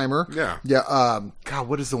said Primer. Yeah. Yeah. God,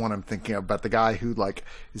 what is the one I'm thinking of? About the guy who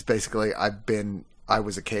is basically, I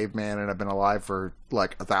was a caveman and I've been alive for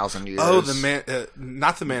 1,000 years. Oh, the man,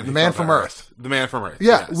 not the man. The Man from Earth. The Man from Earth.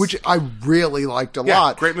 Yeah, yes. which I really liked a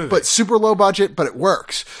lot. Great movie. But super low budget, but it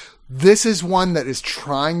works. This is one that is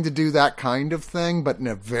trying to do that kind of thing, but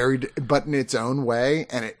in its own way,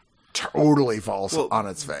 and it totally falls on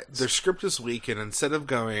its face. Their script is weak, and instead of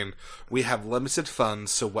going, we have limited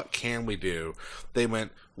funds, so what can we do? They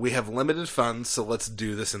went, we have limited funds, so let's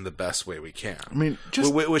do this in the best way we can. I mean,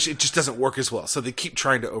 which it just doesn't work as well. So they keep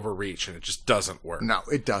trying to overreach, and it just doesn't work. No,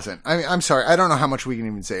 it doesn't. I mean, I'm sorry. I don't know how much we can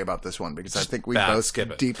even say about this one because I think we both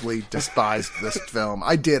deeply despised this film.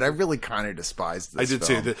 I did. I really kind of despised this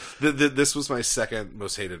film. I did too. This was my second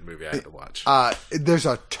most hated movie I had to watch. There's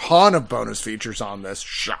a ton of bonus features on this,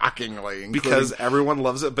 shockingly. Because everyone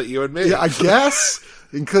loves it but you and me. Yeah, I guess.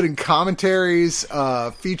 Including commentaries,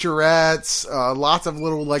 featurettes, lots of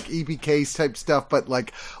little EPK type stuff, but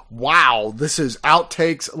wow, this is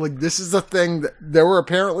outtakes. This is a thing that there were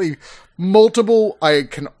apparently multiple, I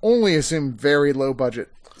can only assume very low budget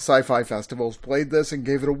sci-fi festivals played this and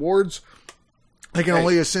gave it awards. I can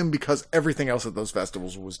only assume because everything else at those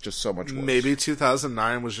festivals was just so much worse. Maybe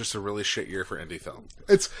 2009 was just a really shit year for indie film.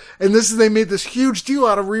 They made this huge deal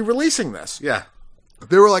out of re-releasing this. Yeah.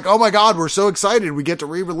 They were like, oh my God, we're so excited. We get to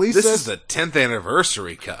re-release this. This is the 10th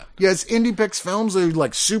anniversary cut. Yeah, it's Indie Pix Films.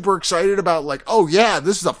 They're super excited about oh yeah,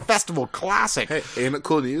 this is a festival classic. Hey, Ain't It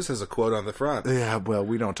Cool News has a quote on the front. Yeah, well,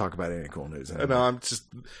 we don't talk about Ain't It Cool News anymore. No, I'm just,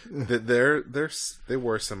 they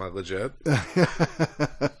were semi-legit.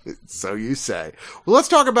 So you say. Well, let's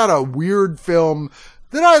talk about a weird film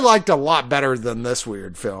that I liked a lot better than this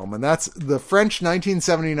weird film, and that's the French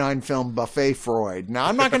 1979 film Buffet Freud. Now,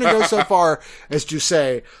 I'm not going to go so far as to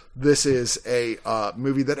say this is a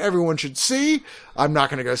movie that everyone should see. I'm not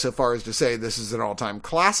going to go so far as to say this is an all-time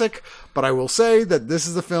classic, but I will say that this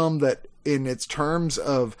is a film that, in its terms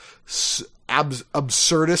of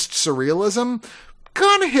absurdist surrealism,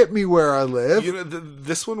 kind of hit me where I live.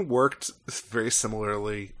 This one worked very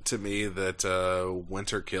similarly to me that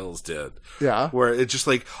Winter Kills did. Yeah. Where it's just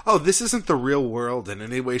this isn't the real world in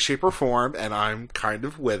any way, shape, or form, and I'm kind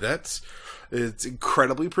of with it. It's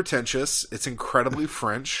incredibly pretentious. It's incredibly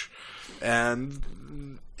French.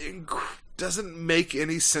 And it doesn't make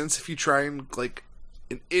any sense if you try and,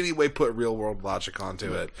 in any way put real world logic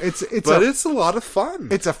onto it. It's a lot of fun.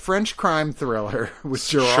 It's a French crime thriller with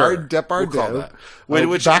Gerard Depardieu.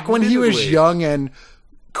 We'll back when he was young and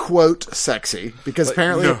quote sexy, because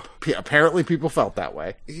apparently people felt that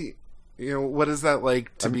way. You know, what is that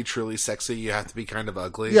like? To be truly sexy, you have to be kind of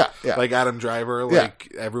ugly. Yeah, yeah. Like Adam Driver,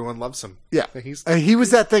 like everyone loves him. Yeah, He's he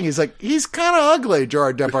was that thing. He's like, he's kind of ugly,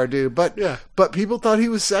 Gerard Depardieu, but Yeah. but people thought he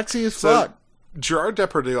was sexy as so fuck. Gerard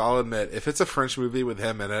Depardieu. I'll admit, if it's a French movie with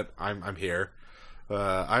him in it, I'm here.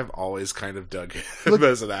 I've always kind of dug him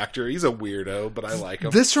as an actor. He's a weirdo, but I like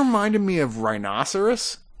him. This reminded me of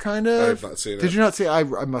Rhinoceros, kind of. I've not seen it. Did you not see? I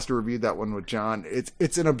must have reviewed that one with John.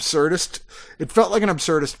 It's an absurdist. It felt like an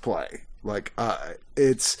absurdist play. Like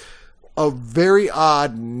it's a very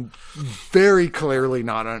odd, very clearly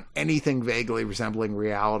not on anything vaguely resembling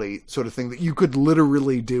reality sort of thing that you could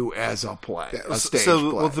literally do as a play, a stage play.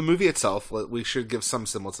 Well, the movie itself, we should give some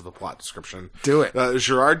semblance of a plot description. Do it.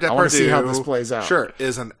 Gerard Depardieu. I want to see how this plays out. Sure,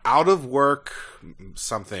 is an out of work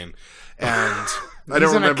something, and I don't He's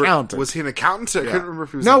an remember. accountant. Was he an accountant? I couldn't remember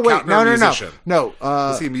if he was No, an wait, accountant or a musician. no.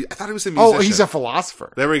 Was he I thought he was a musician. Oh, he's a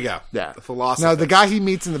philosopher. There we go. Yeah, a philosopher. No, the guy he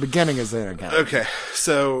meets in the beginning is an accountant. Okay,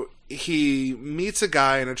 so he meets a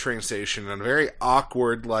guy in a train station in a very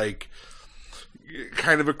awkward, like,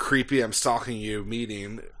 kind of a creepy "I'm stalking you"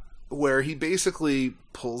 meeting, where he basically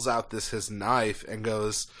pulls out his knife and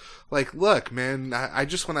goes, like, "Look, man, I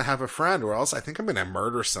just want to have a friend, or else I think I'm going to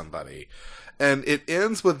murder somebody." And it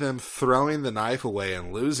ends with them throwing the knife away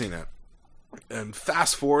and losing it. And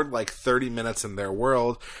fast forward like 30 minutes in their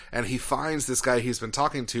world, and he finds this guy he's been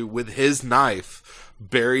talking to with his knife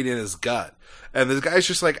buried in his gut. And the guy's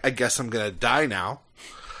just like, I guess I'm going to die now.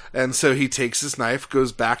 And so he takes his knife,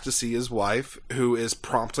 goes back to see his wife, who is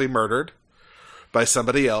promptly murdered by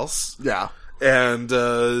somebody else. Yeah. And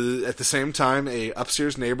at the same time, a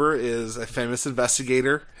upstairs neighbor is a famous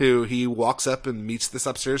investigator who he walks up and meets this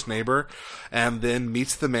upstairs neighbor and then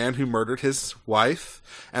meets the man who murdered his wife.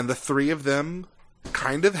 And the three of them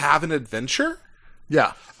kind of have an adventure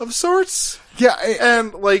Yeah. of sorts. Yeah.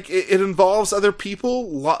 And like it involves other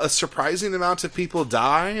people. A surprising amount of people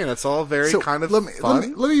die, and it's all very kind of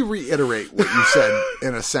fun. Let me reiterate what you said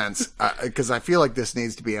in a sense, because I feel like this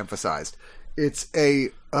needs to be emphasized. It's a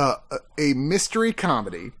mystery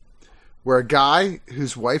comedy where a guy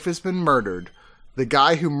whose wife has been murdered, the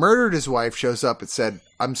guy who murdered his wife shows up and said,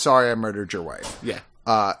 "I'm sorry I murdered your wife." Yeah.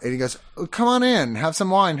 And he goes, "Oh, come on in, have some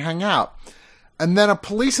wine, hang out." And then a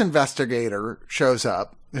police investigator shows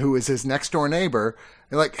up, who is his next door neighbor,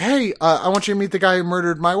 and like, "Hey, I want you to meet the guy who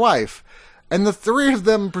murdered my wife." And the three of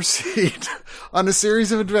them proceed on a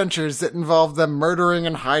series of adventures that involve them murdering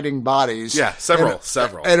and hiding bodies. Yeah, several.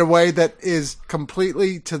 In a way that is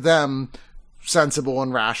completely, to them, sensible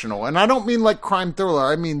and rational. And I don't mean like crime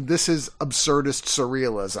thriller. I mean, this is absurdist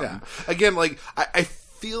surrealism. Yeah. Again, like, I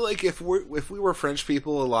feel like if we were French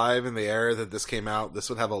people alive in the era that this came out, this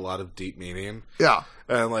would have a lot of deep meaning. Yeah.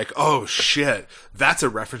 And like, oh shit, that's a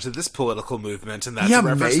reference to this political movement, and that's Yeah, a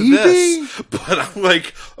reference maybe. to this. But I'm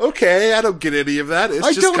like, okay, I don't get any of that. It's I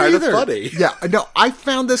just don't kind either. of funny. Yeah, no, I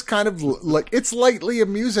found this kind of like, it's lightly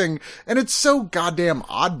amusing, and it's so goddamn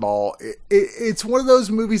oddball. It's one of those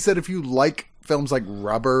movies that if you like films like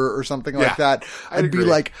Rubber or something like that, I'd be agree.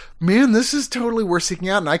 like, man, this is totally worth seeking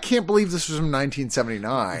out, and I can't believe this was from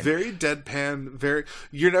 1979. Very deadpan.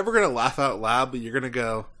 You're never gonna laugh out loud, but you're gonna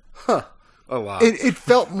go, huh, a lot. It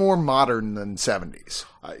felt more modern than 70s.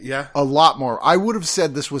 Yeah. A lot more. I would have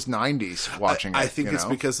said this was 90s watching it. I think you it's know?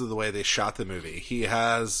 because of the way they shot the movie. He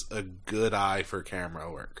has a good eye for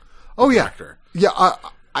camera work. Oh, The yeah. director. Yeah,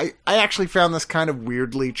 I actually found this kind of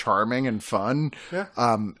weirdly charming and fun. Yeah.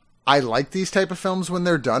 I like these type of films when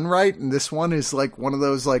they're done right, and this one is like one of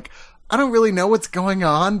those like, I don't really know what's going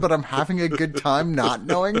on, but I'm having a good time not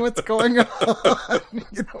knowing what's going on.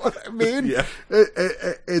 You know what I mean? Yeah.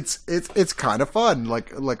 It's kind of fun,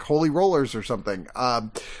 like Holy Rollers or something.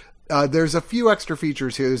 There's a few extra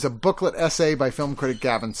features here. There's a booklet essay by film critic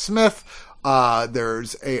Gavin Smith.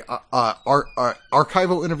 There's a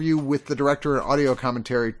archival interview with the director and audio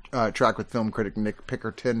commentary track with film critic Nick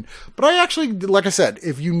Pickerton. But I actually, like I said,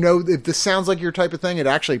 if this sounds like your type of thing, it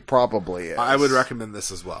actually probably is. I would recommend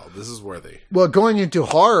this as well. This is worthy. Well, going into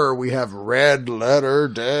horror, we have Red Letter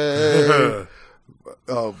Day.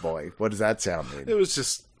 Oh boy, what does that sound mean? It was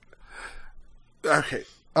just okay.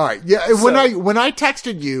 All right, yeah. When I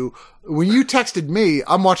texted you, when you texted me,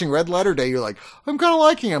 I'm watching Red Letter Day. You're like, I'm kind of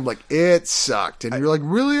liking it. I'm like, it sucked, and you're like,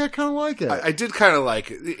 really? I kind of like it. I did kind of like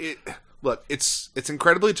it. Look, it's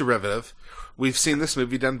incredibly derivative. We've seen this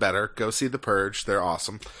movie done better. Go see The Purge; they're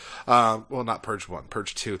awesome. Well, not Purge 1,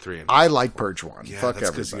 Purge 2, 3, and 4. I like Purge 1. Yeah, Fuck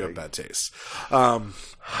that's because everybody. you have bad taste.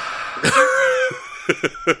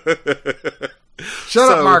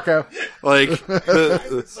 Shut up, Marco. Like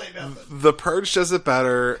the Purge does it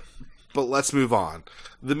better, but let's move on.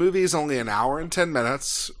 The movie is only an hour and 10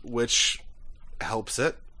 minutes, which helps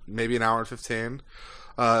it. maybe an hour and 15,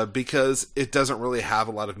 because it doesn't really have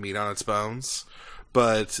a lot of meat on its bones.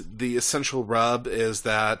 But the essential rub is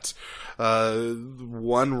that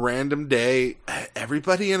one random day,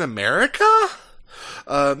 everybody in America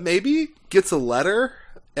maybe gets a letter,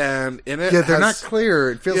 and in it, they're not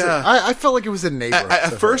clear. It feels like I felt like it was a neighborhood.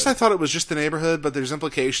 At first, I thought it was just the neighborhood, but there's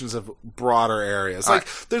implications of broader areas. Like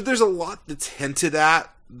there's a lot that's hinted at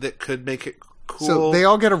that could make it cool. So they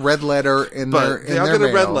all get a red letter in their They all get a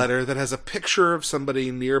red mail. letter that has a picture of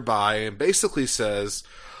somebody nearby and basically says,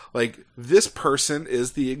 like, this person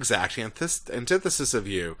is the exact antithesis of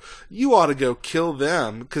you. You ought to go kill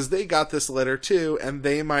them because they got this letter too, and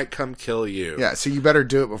they might come kill you. Yeah, so you better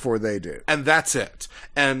do it before they do. And that's it.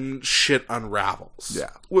 And shit unravels. Yeah.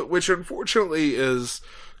 Which unfortunately is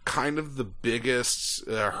kind of the biggest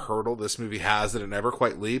hurdle this movie has that it never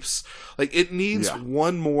quite leaps. Like, it needs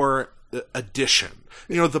one more addition.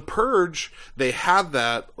 You know, The Purge, they had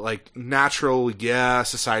that, like, natural,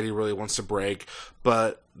 society really wants to break,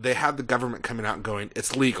 but they had the government coming out and going,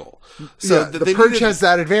 it's legal. So the Purge has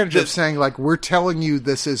that advantage of saying, like, we're telling you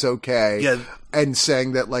this is okay. Yeah. And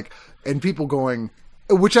saying that, like, and people going,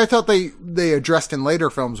 which I thought they addressed in later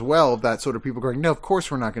films well, that sort of people going, no, of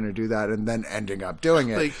course we're not going to do that, and then ending up doing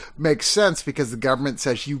it. Like, makes sense because the government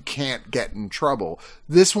says you can't get in trouble.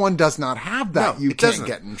 This one does not have that. No, you it can't doesn't.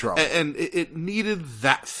 get in trouble. And it needed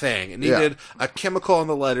that thing. It needed a chemical on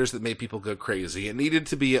the letters that made people go crazy. It needed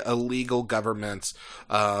to be a legal government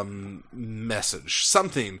message.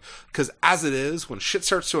 Something. Because as it is, when shit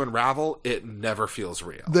starts to unravel, it never feels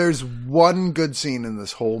real. There's one good scene in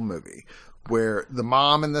this whole movie where the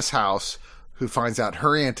mom in this house who finds out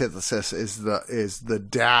her antithesis is the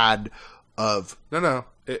dad of No.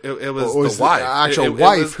 It was was the wife. the actual It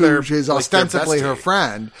wife was their, who is like, ostensibly their her bestie.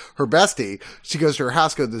 friend, her bestie. She goes to her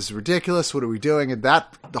house, goes, this is ridiculous. What are we doing? And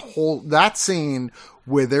that scene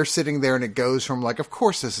where they're sitting there and it goes from like, of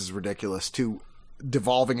course this is ridiculous to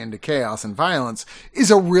devolving into chaos and violence is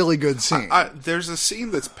a really good scene. There's a scene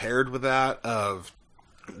that's paired with that of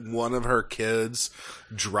one of her kids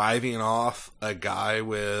driving off a guy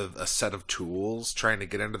with a set of tools trying to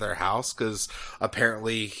get into their house because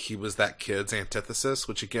apparently he was that kid's antithesis,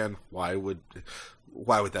 which again, why would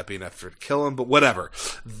that be enough to kill him? But whatever.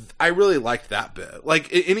 I really liked that bit. Like,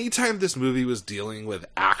 anytime this movie was dealing with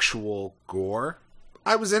actual gore,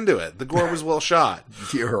 I was into it. The gore was well shot.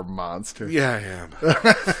 You're a monster. Yeah, I am.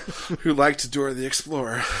 Who liked Dora the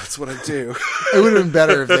Explorer. That's what I do. It would have been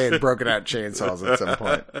better if they had broken out chainsaws at some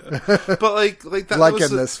point. But like that Like was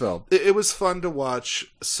in this film. It was fun to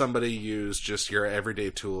watch somebody use just your everyday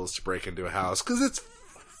tools to break into a house because it's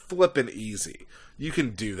flippin' easy. You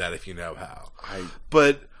can do that if you know how.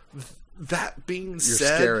 But that being You're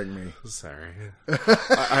said, scaring me. sorry.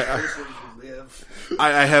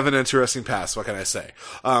 I have an interesting past. What can I say?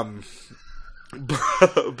 But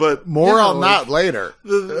More yeah, on that later.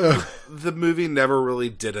 The movie never really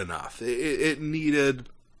did enough. It needed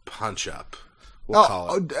punch up. We'll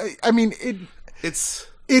call it. I mean, It's.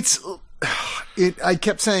 I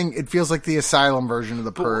kept saying it feels like the Asylum version of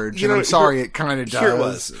The Purge, you know, and I'm sorry, it kind of does. Here it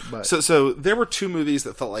was. But. So there were two movies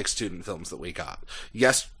that felt like student films that we got.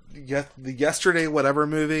 The Yesterday Whatever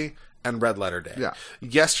movie and Red Letter Day. Yeah.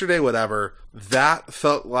 Yesterday Whatever, that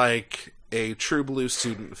felt like a true blue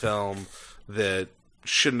student film that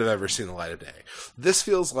shouldn't have ever seen the light of day. This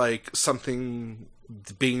feels like something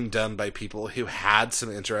being done by people who had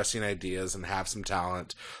some interesting ideas and have some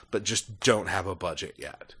talent, but just don't have a budget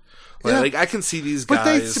yet. Like I can see these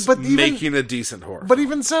guys making a decent horror. But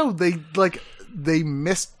even so, they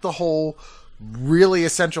missed the whole really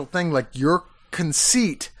essential thing. Like, your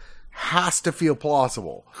conceit has to feel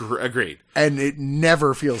plausible. Agreed. And it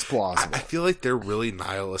never feels plausible. I feel like they're really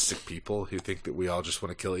nihilistic people who think that we all just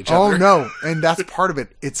want to kill each Oh, other. no. And that's part of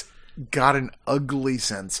it. It's got an ugly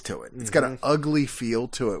sense to it. It's got an ugly feel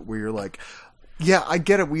to it where you're like, yeah, I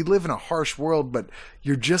get it. We live in a harsh world, but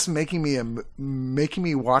you're just making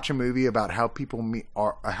me watch a movie about how people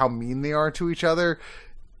how mean they are to each other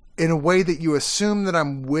in a way that you assume that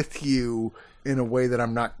I'm with you in a way that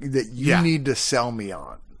I'm not, that you need to sell me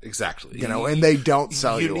on. Exactly. You know, and they don't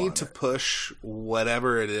sell you. You need on to it. push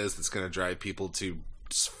whatever it is that's going to drive people to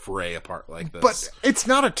fray apart like this. But it's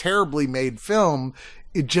not a terribly made film.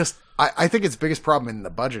 It just, I think its biggest problem in the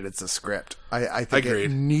budget, it's the script. I think it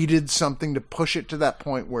Agreed. needed something to push it to that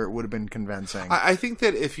point where it would have been convincing. I think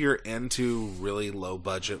that if you're into really low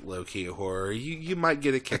budget, low key horror, you might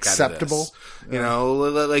get a kick Acceptable. out of this. You know,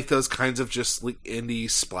 like those kinds of just like indie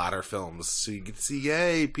splatter films. So you can see,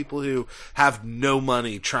 yay, people who have no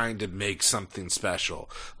money trying to make something special.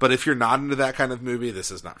 But if you're not into that kind of movie,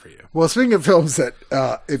 this is not for you. Well, speaking of films that,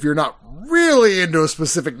 if you're not really into a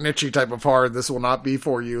specific niche type of horror, this will not be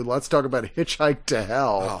for you. Let's talk about Hitchhike to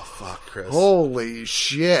Hell. Oh, fuck, Chris. Holy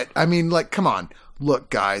shit. I mean, like, come on. Look,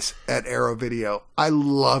 guys, at Arrow Video, I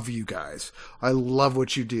love you guys. I love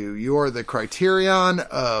what you do. You are the criterion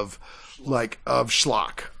of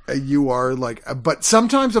schlock. You are like, but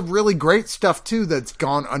sometimes of really great stuff too that's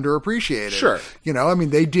gone underappreciated. Sure. You know, I mean,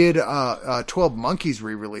 they did 12 Monkeys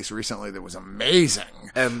re-release recently that was amazing.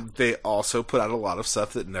 And they also put out a lot of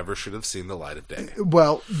stuff that never should have seen the light of day.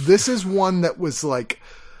 Well, this is one that was like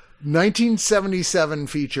 1977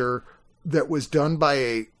 feature that was done by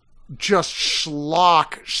a just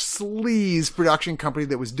schlock, sleaze production company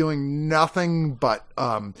that was doing nothing but,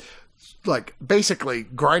 like basically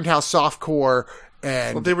grindhouse softcore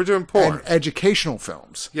and Well, they were doing porn. and educational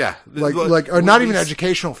films. Yeah. Or not even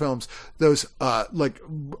educational films. Those, like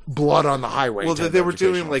Blood on the Highway. Well, type they were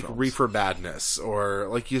doing educational like films. Reefer Madness, or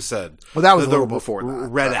like you said, Well, that was a little before that,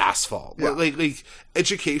 Red but- Asphalt, Yeah. like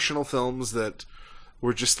educational films that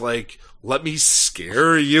were just like, let me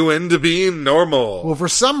scare you into being normal. Well, for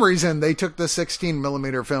some reason, they took the 16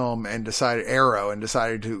 millimeter film and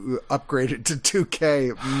decided to upgrade it to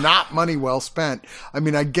 2K. Not money well spent. I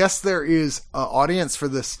mean, I guess there is an audience for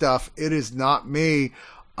this stuff. It is not me.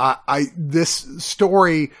 This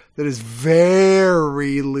story that is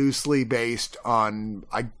very loosely based on,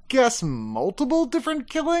 I guess, multiple different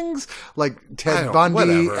killings, like Ted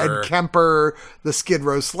Bundy, whatever. Ed Kemper, the Skid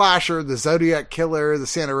Row slasher, the Zodiac killer, the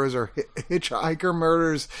Santa Rosa hitchhiker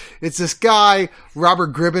murders. It's this guy,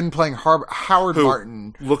 Robert Gribben, playing Howard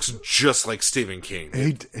Martin. Looks just like Stephen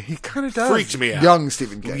King. He kind of does. Freaked me out. Young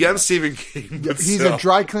Stephen King. Young Stephen King. but He's still. a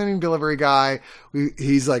dry cleaning delivery guy.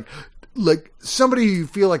 He's like somebody you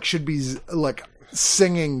feel like should be like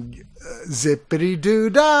singing zippity doo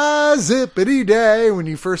dah, zippity day when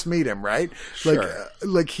you first meet him, right? Sure.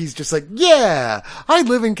 Like he's just like, yeah, I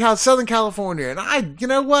live in Southern California, and you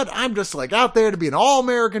know what? I'm just like out there to be an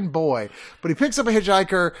all-American boy. But he picks up a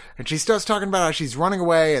hitchhiker, and she starts talking about how she's running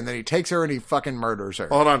away, and then he takes her and he fucking murders her.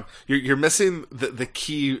 Hold on, you're missing the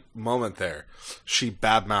key moment there. She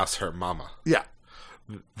badmouths her mama. Yeah.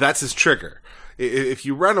 That's his trigger. If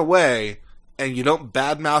you run away and you don't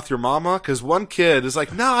badmouth your mama, because one kid is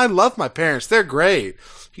like, no, I love my parents. They're great.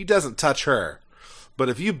 He doesn't touch her. But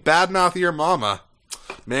if you badmouth your mama,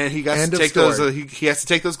 man, he got End to of take story. those. He has to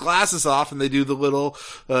take those glasses off, and they do the little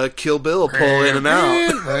Kill Bill pull in and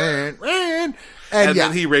out, And and yeah,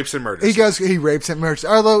 then he rapes and murders. he rapes and murders.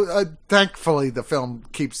 Although, thankfully, the film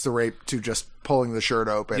keeps the rape to just pulling the shirt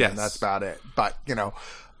open, Yes. and that's about it. But, you know,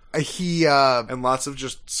 he, and lots of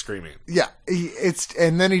just screaming. yeah,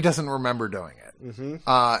 and then he doesn't remember doing it. Mm-hmm.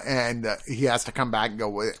 And he has to come back and go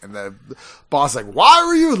with it. And the boss is like, why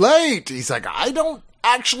were you late? He's like, I don't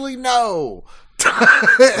actually know.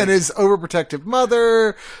 And his overprotective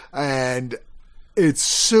mother, and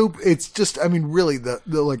it's just, I mean, really the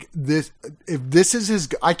like this, if this is his,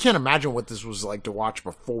 I can't imagine what this was like to watch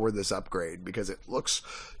before this upgrade, because it looks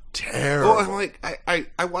terrible. Well, I'm like,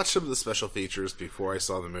 I watched some of the special features before I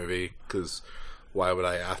saw the movie, because why would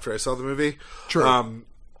I after I saw the movie? True.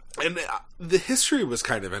 And the history was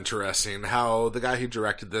kind of interesting, how the guy who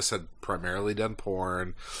directed this had primarily done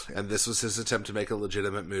porn, and this was his attempt to make a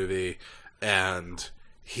legitimate movie, and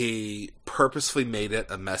he purposefully made it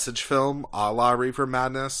a message film a la Reefer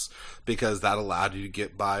Madness, because that allowed you to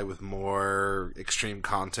get by with more extreme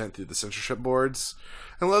content through the censorship boards.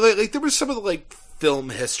 And like there was some of the like film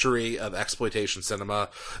history of exploitation cinema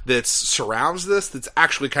that surrounds this that's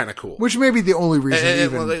actually kind of cool. Which may be the only reason you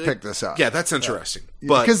even well, picked this up. Yeah, that's interesting.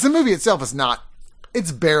 But Because the movie itself is not,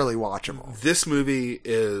 it's barely watchable. this movie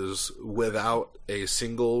is without a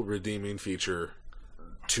single redeeming feature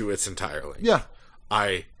to its entirely. Yeah.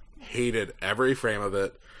 I hated every frame of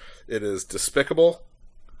it. It is despicable.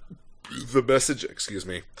 The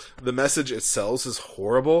message it sells is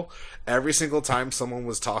horrible. Every single time someone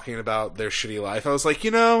was talking about their shitty life, I was like,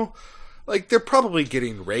 you know, like they're probably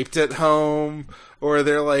getting raped at home, or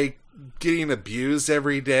they're like getting abused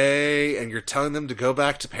every day, and you're telling them to go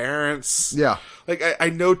back to parents. Yeah. Like I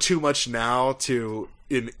know too much now to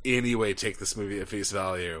in any way take this movie at face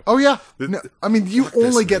value. Oh yeah, no, I mean you Fuck this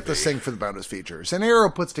only get movie. this thing for the bonus features, and Arrow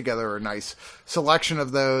puts together a nice selection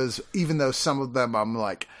of those. Even though some of them, I'm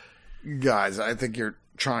like, guys, I think you're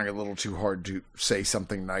trying a little too hard to say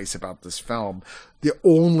something nice about this film. The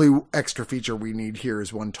only extra feature we need here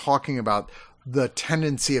is one talking about the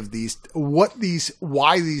tendency of why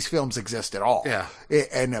these films exist at all. Yeah.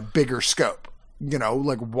 In a bigger scope. You know,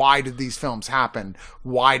 like, why did these films happen?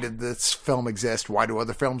 Why did this film exist? Why do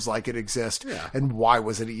other films like it exist? Yeah. And why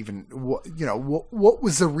was it even, what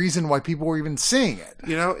was the reason why people were even seeing it?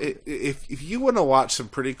 You know, if you want to watch some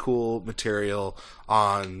pretty cool material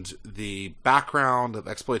on the background of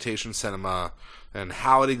exploitation cinema and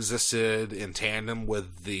how it existed in tandem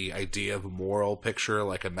with the idea of a moral picture,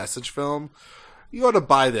 like a message film, you ought to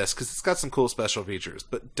buy this because it's got some cool special features,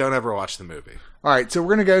 but don't ever watch the movie. All right, so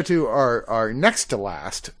we're going to go to our next to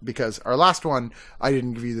last, because our last one I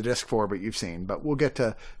didn't give you the disc for, but you've seen, but we'll get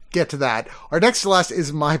to that. Our next to last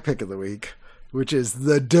is my pick of the week, which is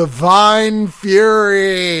The Divine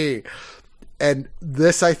Fury. And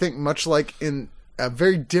this, I think, much like in a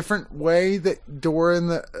very different way that Dora in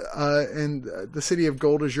the City of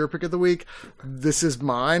Gold is your pick of the week, this is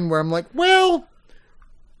mine, where I'm like, well,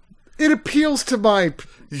 it appeals to my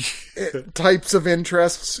types of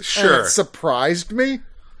interests. Sure. And it surprised me.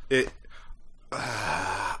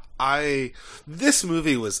 This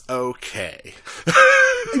movie was okay.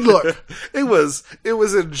 Look, it was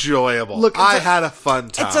enjoyable. Look, I had a fun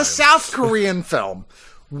time. it's a South Korean film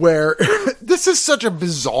where this is such a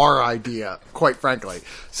bizarre idea, quite frankly.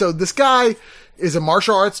 So this guy is a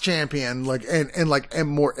martial arts champion, and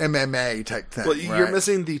more MMA type thing. Well, you're right?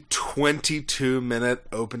 missing the 22-minute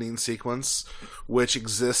opening sequence, which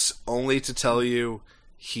exists only to tell you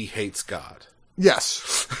he hates God.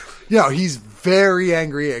 Yes. He's very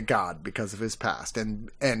angry at God because of his past. And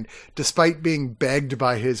despite being begged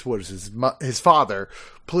by his father,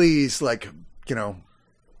 please,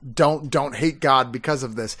 don't hate God because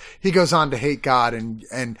of this. He goes on to hate God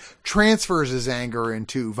and transfers his anger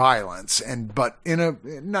into violence. But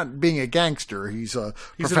not being a gangster, he's a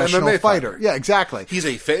professional an MMA fighter. fighter. Yeah, exactly. He's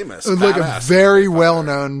a famous, like a badass very MMA well fighter.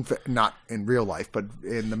 known, not in real life, but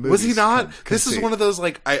in the movies. Was he not? This is one of those,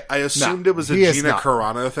 I assumed it was a he is Gina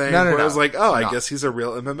not. No thing. No, where I was no. like, oh, I No. guess he's a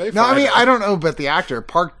real MMA fighter. No, I mean, I don't know about the actor.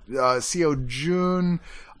 Park Seo-joon.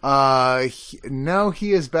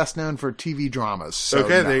 He is best known for TV dramas. So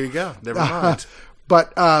okay, no. there you go. Never mind.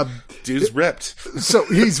 But Dude's ripped. so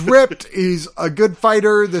he's ripped. He's a good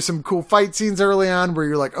fighter. There's some cool fight scenes early on where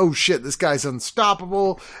you're like, oh shit, this guy's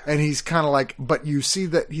unstoppable. And he's kind of like, but you see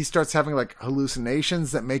that he starts having like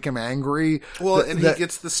hallucinations that make him angry. Well, he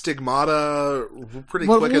gets the stigmata pretty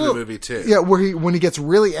quick in the movie too. Yeah, when he gets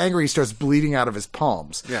really angry, he starts bleeding out of his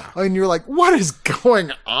palms. Yeah. And you're like, what is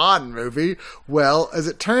going on, movie? Well, as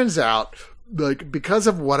it turns out, because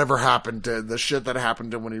of whatever happened to the shit that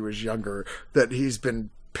happened to him when he was younger, that he's been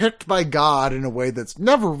picked by God in a way that's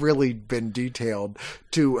never really been detailed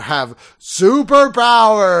to have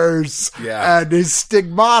superpowers. Yeah. And his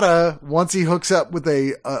stigmata, once he hooks up with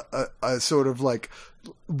a sort of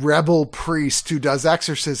rebel priest who does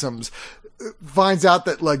exorcisms, finds out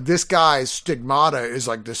that this guy's stigmata is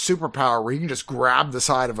the superpower where he can just grab the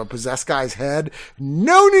side of a possessed guy's head.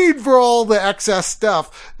 No need for all the excess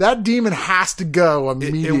stuff. That demon has to go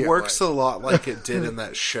immediately. It works a lot like it did in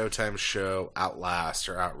that Showtime show Outlast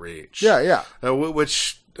or Outreach. Yeah.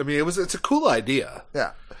 Which, I mean, it's a cool idea.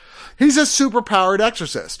 Yeah. He's a super-powered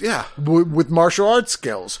exorcist. Yeah. With martial arts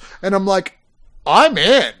skills. And I'm like, I'm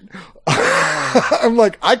in. I'm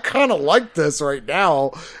like, I kind of like this right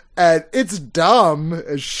now. And it's dumb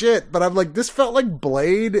as shit, but I'm like, this felt like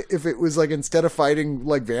Blade if it was instead of fighting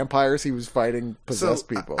vampires, he was fighting possessed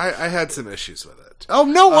people. I had some issues with it. Oh,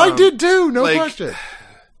 no, I did too. No question.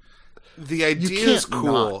 The idea can't is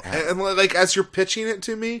cool. not have And as you're pitching it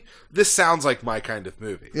to me, this sounds like my kind of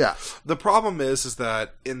movie. Yeah. The problem is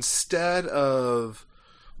that instead of,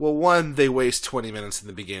 well, one, they waste 20 minutes in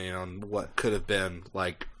the beginning on what could have been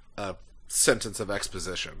a sentence of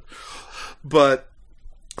exposition. But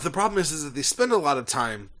the problem is that they spend a lot of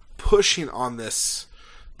time pushing on this,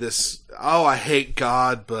 oh, I hate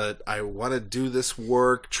God, but I want to do this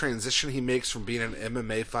work transition he makes from being an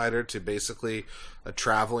MMA fighter to basically a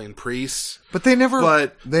traveling priest. But they never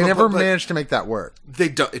But managed to make that work.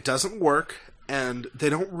 It doesn't work, and they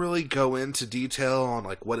don't really go into detail on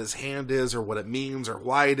what his hand is or what it means or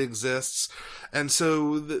why it exists. And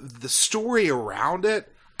so the story around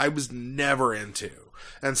it, I was never into.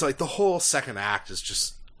 And so the whole second act is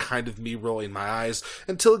just kind of me rolling my eyes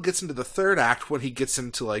until it gets into the third act when he gets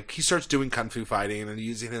into he starts doing kung fu fighting and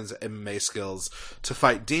using his MMA skills to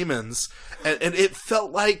fight demons, and it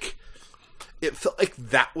felt like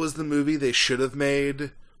that was the movie they should have made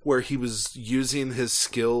where he was using his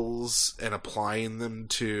skills and applying them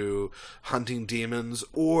to hunting demons,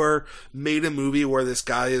 or made a movie where this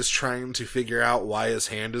guy is trying to figure out why his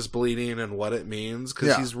hand is bleeding and what it means,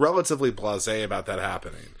 because he's relatively blasé about that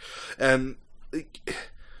happening. And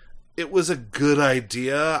it was a good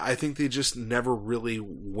idea. I think they just never really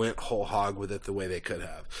went whole hog with it the way they could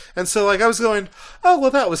have. And so, like, I was going, oh, well,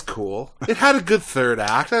 that was cool. It had a good third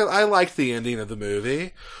act. I liked the ending of the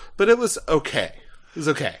movie, but it was okay. It was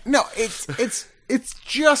okay. No, it's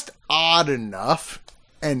just odd enough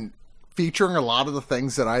and featuring a lot of the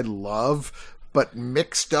things that I love, but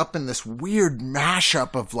mixed up in this weird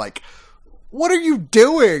mashup of, like, what are you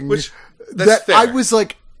doing? That's fair. I was,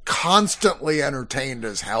 like, constantly entertained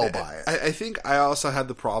as hell by it. I think I also had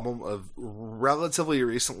the problem of relatively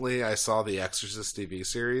recently I saw the Exorcist TV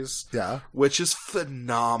series. Yeah. Which is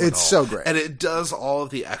phenomenal. It's so great. And it does all of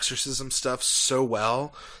the exorcism stuff so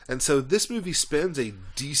well. And so this movie spends a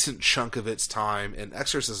decent chunk of its time in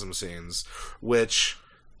exorcism scenes, which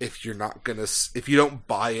if you don't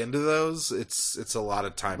buy into those, it's a lot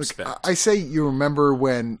of time spent. I say, you remember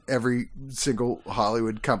when every single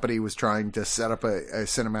Hollywood company was trying to set up a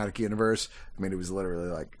cinematic universe? I mean, it was literally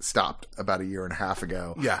like stopped about a year and a half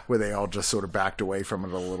ago. Yeah. Where they all just sort of backed away from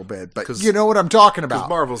it a little bit. But you know what I'm talking about. Because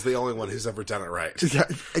Marvel's the only one who's ever done it right. Yeah,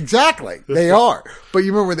 exactly. They are. But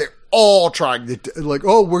you remember they're all trying to, like,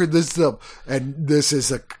 oh, we're this up, and this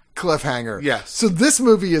is a cliffhanger. Yes. So this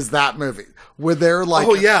movie is that movie. Where they're like,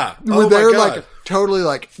 oh yeah, where oh they're my God. like totally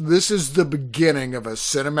like, this is the beginning of a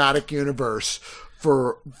cinematic universe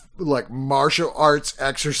for like martial arts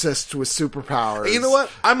exorcists with superpowers. You know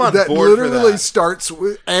what? I'm on that board literally for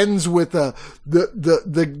that. ends with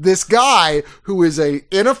this guy who is a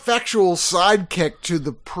ineffectual sidekick to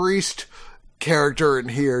the priest character in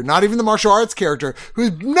here, not even the martial arts character,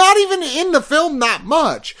 who's not even in the film that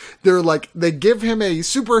much. They're like, they give him a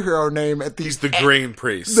superhero name at the He's the Green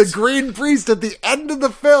Priest. The Green Priest at the end of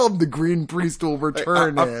the film. The Green Priest will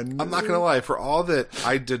return I'm not gonna lie, for all that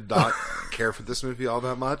I did not care for this movie all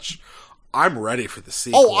that much, I'm ready for the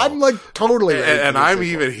sequel. Oh, I'm like totally ready and for the I'm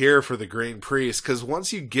sequel. even here for the Green Priest, because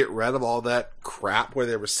once you get rid of all that crap where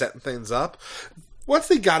they were setting things up, once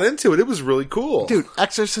they got into it, it was really cool. Dude,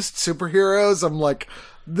 exorcist superheroes, I'm like,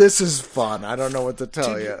 this is fun. I don't know what to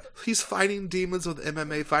tell you. He's fighting demons with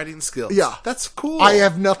MMA fighting skills. Yeah. That's cool. I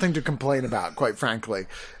have nothing to complain about, quite frankly.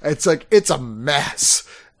 It's like, it's a mess,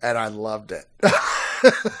 and I loved it.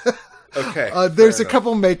 Okay. There's a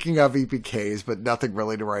couple making of EPKs, but nothing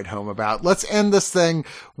really to write home about. Let's end this thing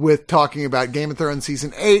with talking about Game of Thrones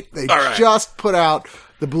Season 8. They just put out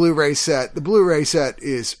the Blu-ray set. The Blu-ray set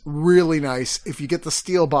is really nice. If you get the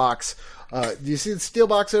steel box, do you see the steel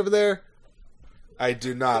box over there? I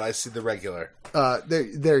do not. I see the regular. There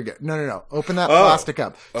you go. No. Open that plastic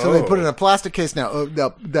up. So they put it in a plastic case now.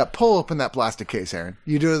 Pull open that plastic case, Aaron.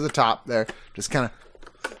 You do it at the top there. Just kind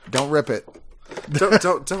of, don't rip it.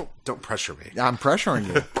 Don't pressure me. I'm pressuring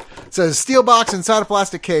you. It says steel box inside a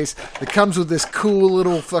plastic case that comes with this cool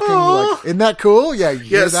little fucking like. Isn't that cool? Yeah, you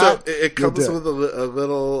hear that? So it comes with a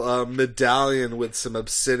little medallion with some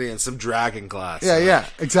obsidian, some dragon glass. Yeah,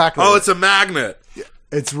 exactly. Oh, it's a magnet.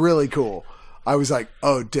 It's really cool. I was like,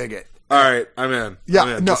 oh, dig it. All right, I'm in. Yeah,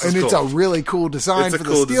 I'm in. no, This is and it's cool. a really cool design It's a for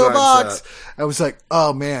cool the steel design box. set. I was like,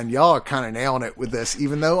 oh man, y'all are kind of nailing it with this,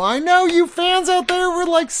 even though I know you fans out there were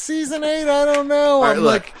like season 8. I don't know. right, I'm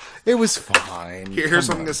look. like, it was fine. Here's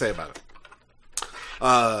what I'm going to say about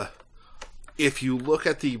it. If you look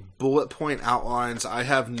at the bullet point outlines, I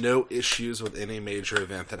have no issues with any major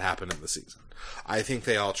event that happened in the season. I think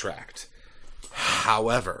they all tracked.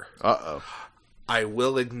 However, I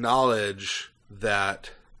will acknowledge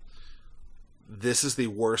that this is the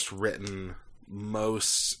worst written,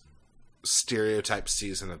 most stereotyped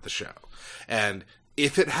season of the show. And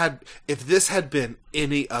if this had been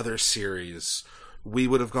any other series, we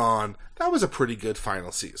would have gone, that was a pretty good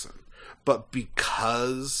final season. But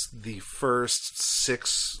because the first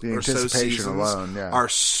 6 or so seasons alone, are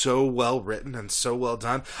so well written and so well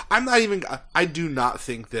done, I do not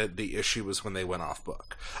think that the issue was when they went off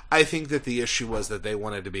book. I think that the issue was that they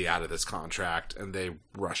wanted to be out of this contract and they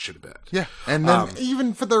rushed it a bit. Yeah, and then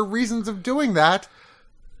even for their reasons of doing that,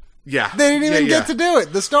 yeah, they didn't even get to do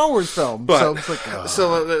it. The Star Wars film. But,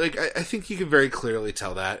 so it's like, I think you can very clearly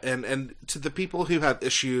tell that. And to the people who have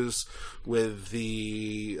issues with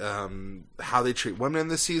the how they treat women in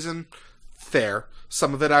this season, fair.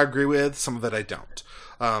 Some of it I agree with, some of it I don't.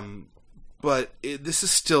 But this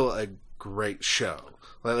is still a great show.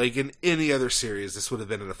 Like in any other series, this would have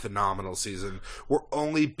been a phenomenal season. We're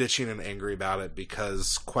only bitching and angry about it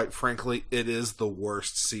because, quite frankly, it is the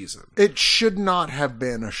worst season. it should not have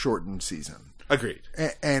been a shortened season. Agreed.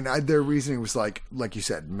 And their reasoning was like you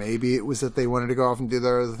said, maybe it was that they wanted to go off and do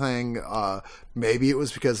their other thing. Maybe it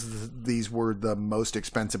was because these were the most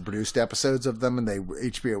expensive produced episodes of them, and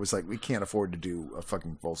HBO was like, we can't afford to do a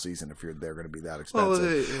fucking full season if they're going to be that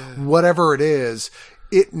expensive. Whatever it is,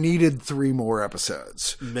 it needed 3 more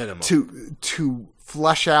episodes minimum to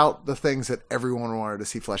flesh out the things that everyone wanted to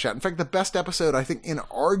see flesh out. In fact, the best episode, I think,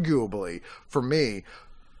 inarguably for me,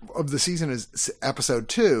 of the season is episode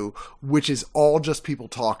 2, which is all just people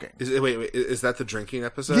talking. Wait, is that the drinking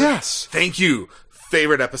episode? Yes. Thank you.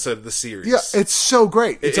 Favorite episode of the series. Yeah, it's so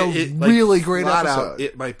great. It's a really great episode.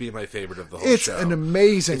 It might be my favorite of the whole show. It's an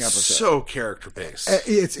amazing episode. It's so character-based.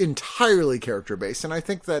 It's entirely character-based, and I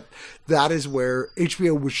think that is where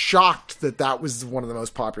HBO was shocked that was one of the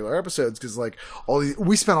most popular episodes, because like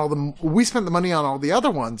we spent the money on all the other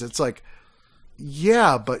ones. It's like,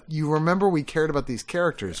 yeah, but you remember we cared about these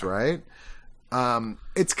characters, right?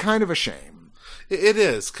 It's kind of a shame. It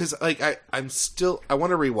is, because like I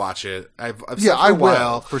want to rewatch it. I've said for I a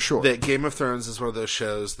while will, for sure, that Game of Thrones is one of those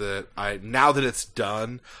shows that now that it's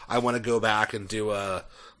done, I want to go back and do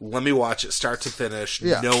let me watch it start to finish,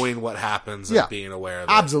 knowing what happens and being aware of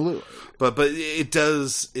it. Absolutely. But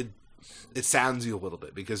it sounds you a little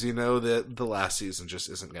bit, because you know that the last season just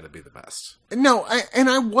isn't going to be the best. No,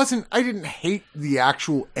 I didn't hate the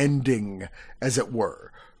actual ending, as it were.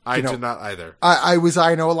 I did not either.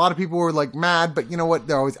 I know a lot of people were like mad, but you know what?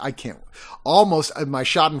 I can't. Almost my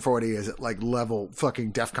Schadenfreude is at like level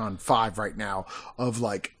fucking DEFCON 5 right now of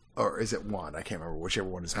like, or is it 1? I can't remember, whichever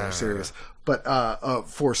one is more serious. But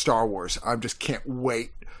for Star Wars, I just can't wait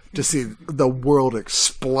to see the world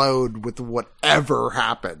explode with whatever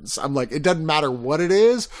happens. I'm like, it doesn't matter what it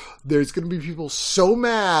is. There's going to be people so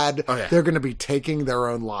mad, they're going to be taking their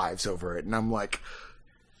own lives over it. And I'm like,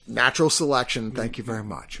 natural selection. Thank you very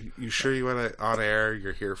much. You sure you want to, on air,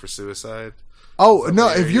 you're here for suicide? Oh, no.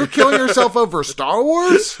 If you're killing yourself over Star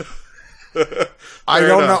Wars, I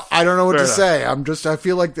don't know what to say. I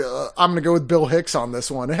feel like I'm going to go with Bill Hicks on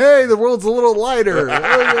this one. Hey, the world's a little lighter.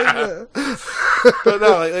 But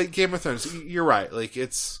no, like Game of Thrones, you're right. Like,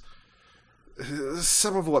 it's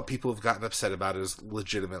some of what people have gotten upset about is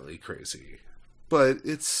legitimately crazy, but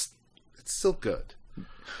it's still good.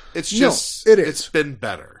 It's just, it is. It's been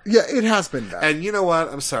better. Yeah, it has been better. And you know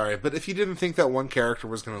what? I'm sorry, but if you didn't think that one character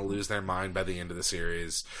was going to lose their mind by the end of the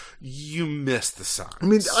series, you missed the signs. I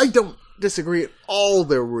mean, I don't disagree at all.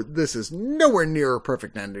 This is nowhere near a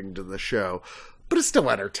perfect ending to the show, but it's still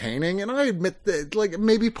entertaining. And I admit that, like,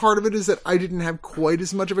 maybe part of it is that I didn't have quite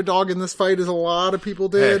as much of a dog in this fight as a lot of people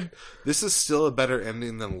did. Hey, this is still a better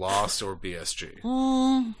ending than Lost or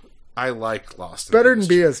BSG. I like Lost. Better than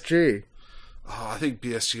BSG. Oh, I think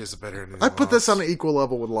BSG is a better ending. I put this on an equal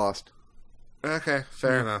level with Lost. Okay,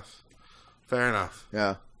 fair enough.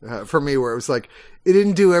 Yeah. For me, where it was like, it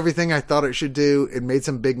didn't do everything I thought it should do. It made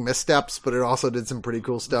some big missteps, but it also did some pretty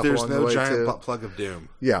cool stuff along the way, too. There's no giant butt plug of doom.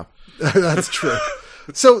 Yeah, that's true.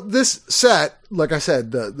 So this set, like I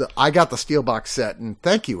said, I got the Steelbox set, and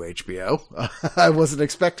thank you, HBO. I wasn't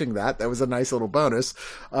expecting that. That was a nice little bonus.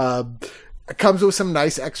 It comes with some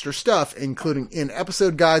nice extra stuff, including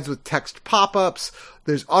in-episode guides with text pop-ups.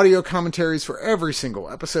 There's audio commentaries for every single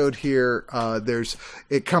episode here.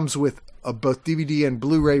 It comes with both DVD and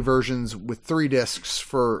Blu-ray versions with 3 discs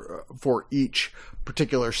for each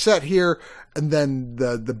particular set here. And then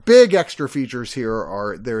the big extra features here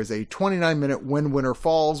are, there is a 29-minute When Winter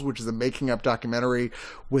Falls, which is a making-up documentary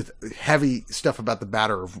with heavy stuff about the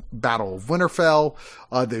Battle of Winterfell.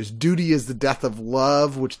 There's Duty is the Death of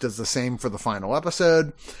Love, which does the same for the final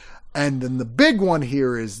episode. And then the big one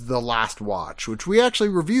here is The Last Watch, which we actually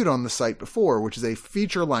reviewed on the site before, which is a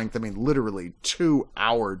feature-length, literally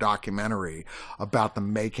 2-hour documentary about the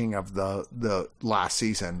making of the last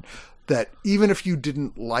season. That even if you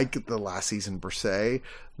didn't like the last season per se,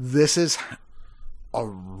 this is a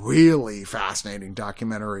really fascinating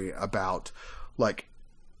documentary about like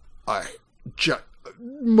a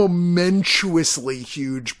momentously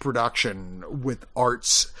huge production with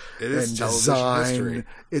arts and design.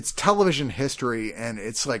 It's television history, and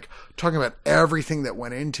it's like talking about everything that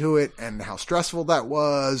went into it and how stressful that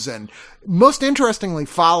was, and most interestingly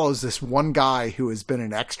follows this one guy who has been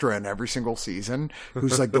an extra in every single season,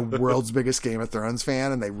 who's like the world's biggest Game of Thrones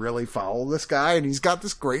fan, and they really follow this guy, and he's got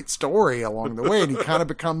this great story along the way, and he kind of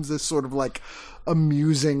becomes this sort of like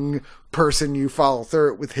amusing person you follow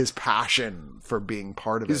through it with his passion for being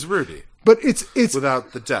part of it. He's Rudy. But it's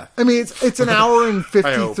without the death. It's an hour and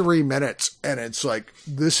 53 minutes, and it's like,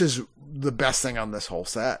 this is the best thing on this whole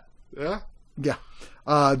set. Yeah. Yeah.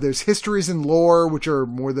 There's Histories and Lore, which are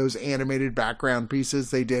more those animated background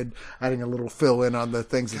pieces they did, adding a little fill in on the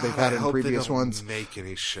things that they've had I in hope previous they don't ones. make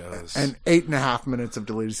any shows. And 8.5 minutes of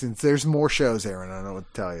deleted scenes. There's more shows, Aaron. I don't know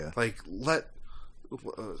what to tell you. Like, let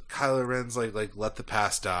Kylo Ren's like let the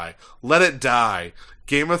past die. Let it die.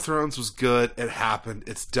 Game of Thrones was good. It happened.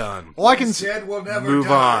 It's done. All I can Dead will never Move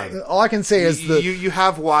die. on. all I can say is You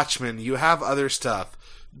have Watchmen. You have other stuff.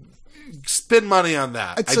 Spend money on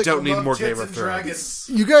that. It's I like- don't need Love more tits Game of and Thrones. dragons.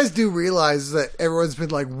 you guys do realize that everyone's been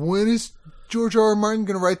like, when is George R. R. Martin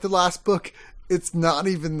going to write the last book? It's not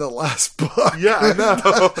even the last book. Yeah, I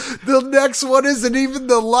know. The next one isn't even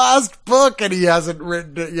the last book, and he hasn't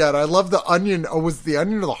written it yet. I love The Onion. Oh, was The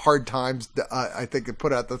Onion or The Hard Times? I think it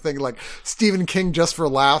put out the thing like Stephen King just for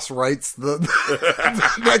laughs writes the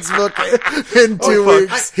next book in 2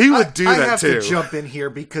 weeks. He would do I that have too. to jump in here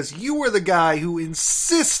because you were the guy who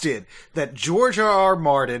insisted that George R. R.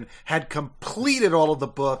 Martin had completed all of the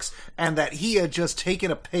books and that he had just taken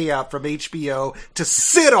a payout from HBO to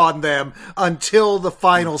sit on them until the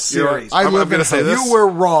final series. I I'm live gonna in say hope. this. You were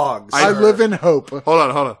wrong. I sir. live in hope. Hold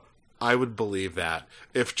on. I would believe that.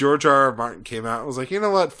 If George R. R. Martin came out and was like, you know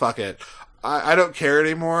what, fuck it. I don't care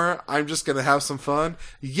anymore. I'm just going to have some fun.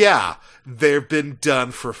 Yeah, they've been done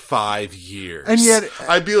for 5 years. And yet-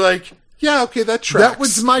 I'd be like, yeah, okay, that tracks. That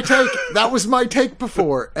was my take. That was my take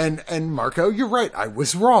before. And Marco, you're right. I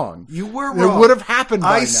was wrong. You were It wrong. would have happened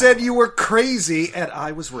by I now. said you were crazy, and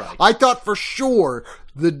I was right. I thought for sure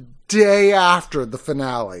the day after the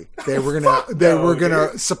finale they were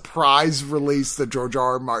gonna surprise release the George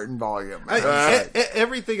R. R. Martin volume.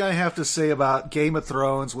 Everything I have to say about Game of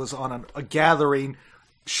Thrones was on a gathering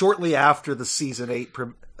shortly after the season 8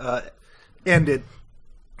 ended,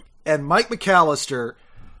 and Mike McAllister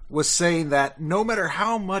was saying that no matter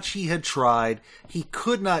how much he had tried, he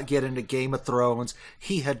could not get into Game of Thrones.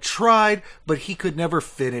 He had tried, but he could never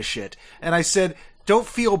finish it. And I said, don't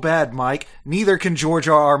feel bad, Mike. Neither can George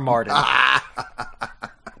R. R. Martin.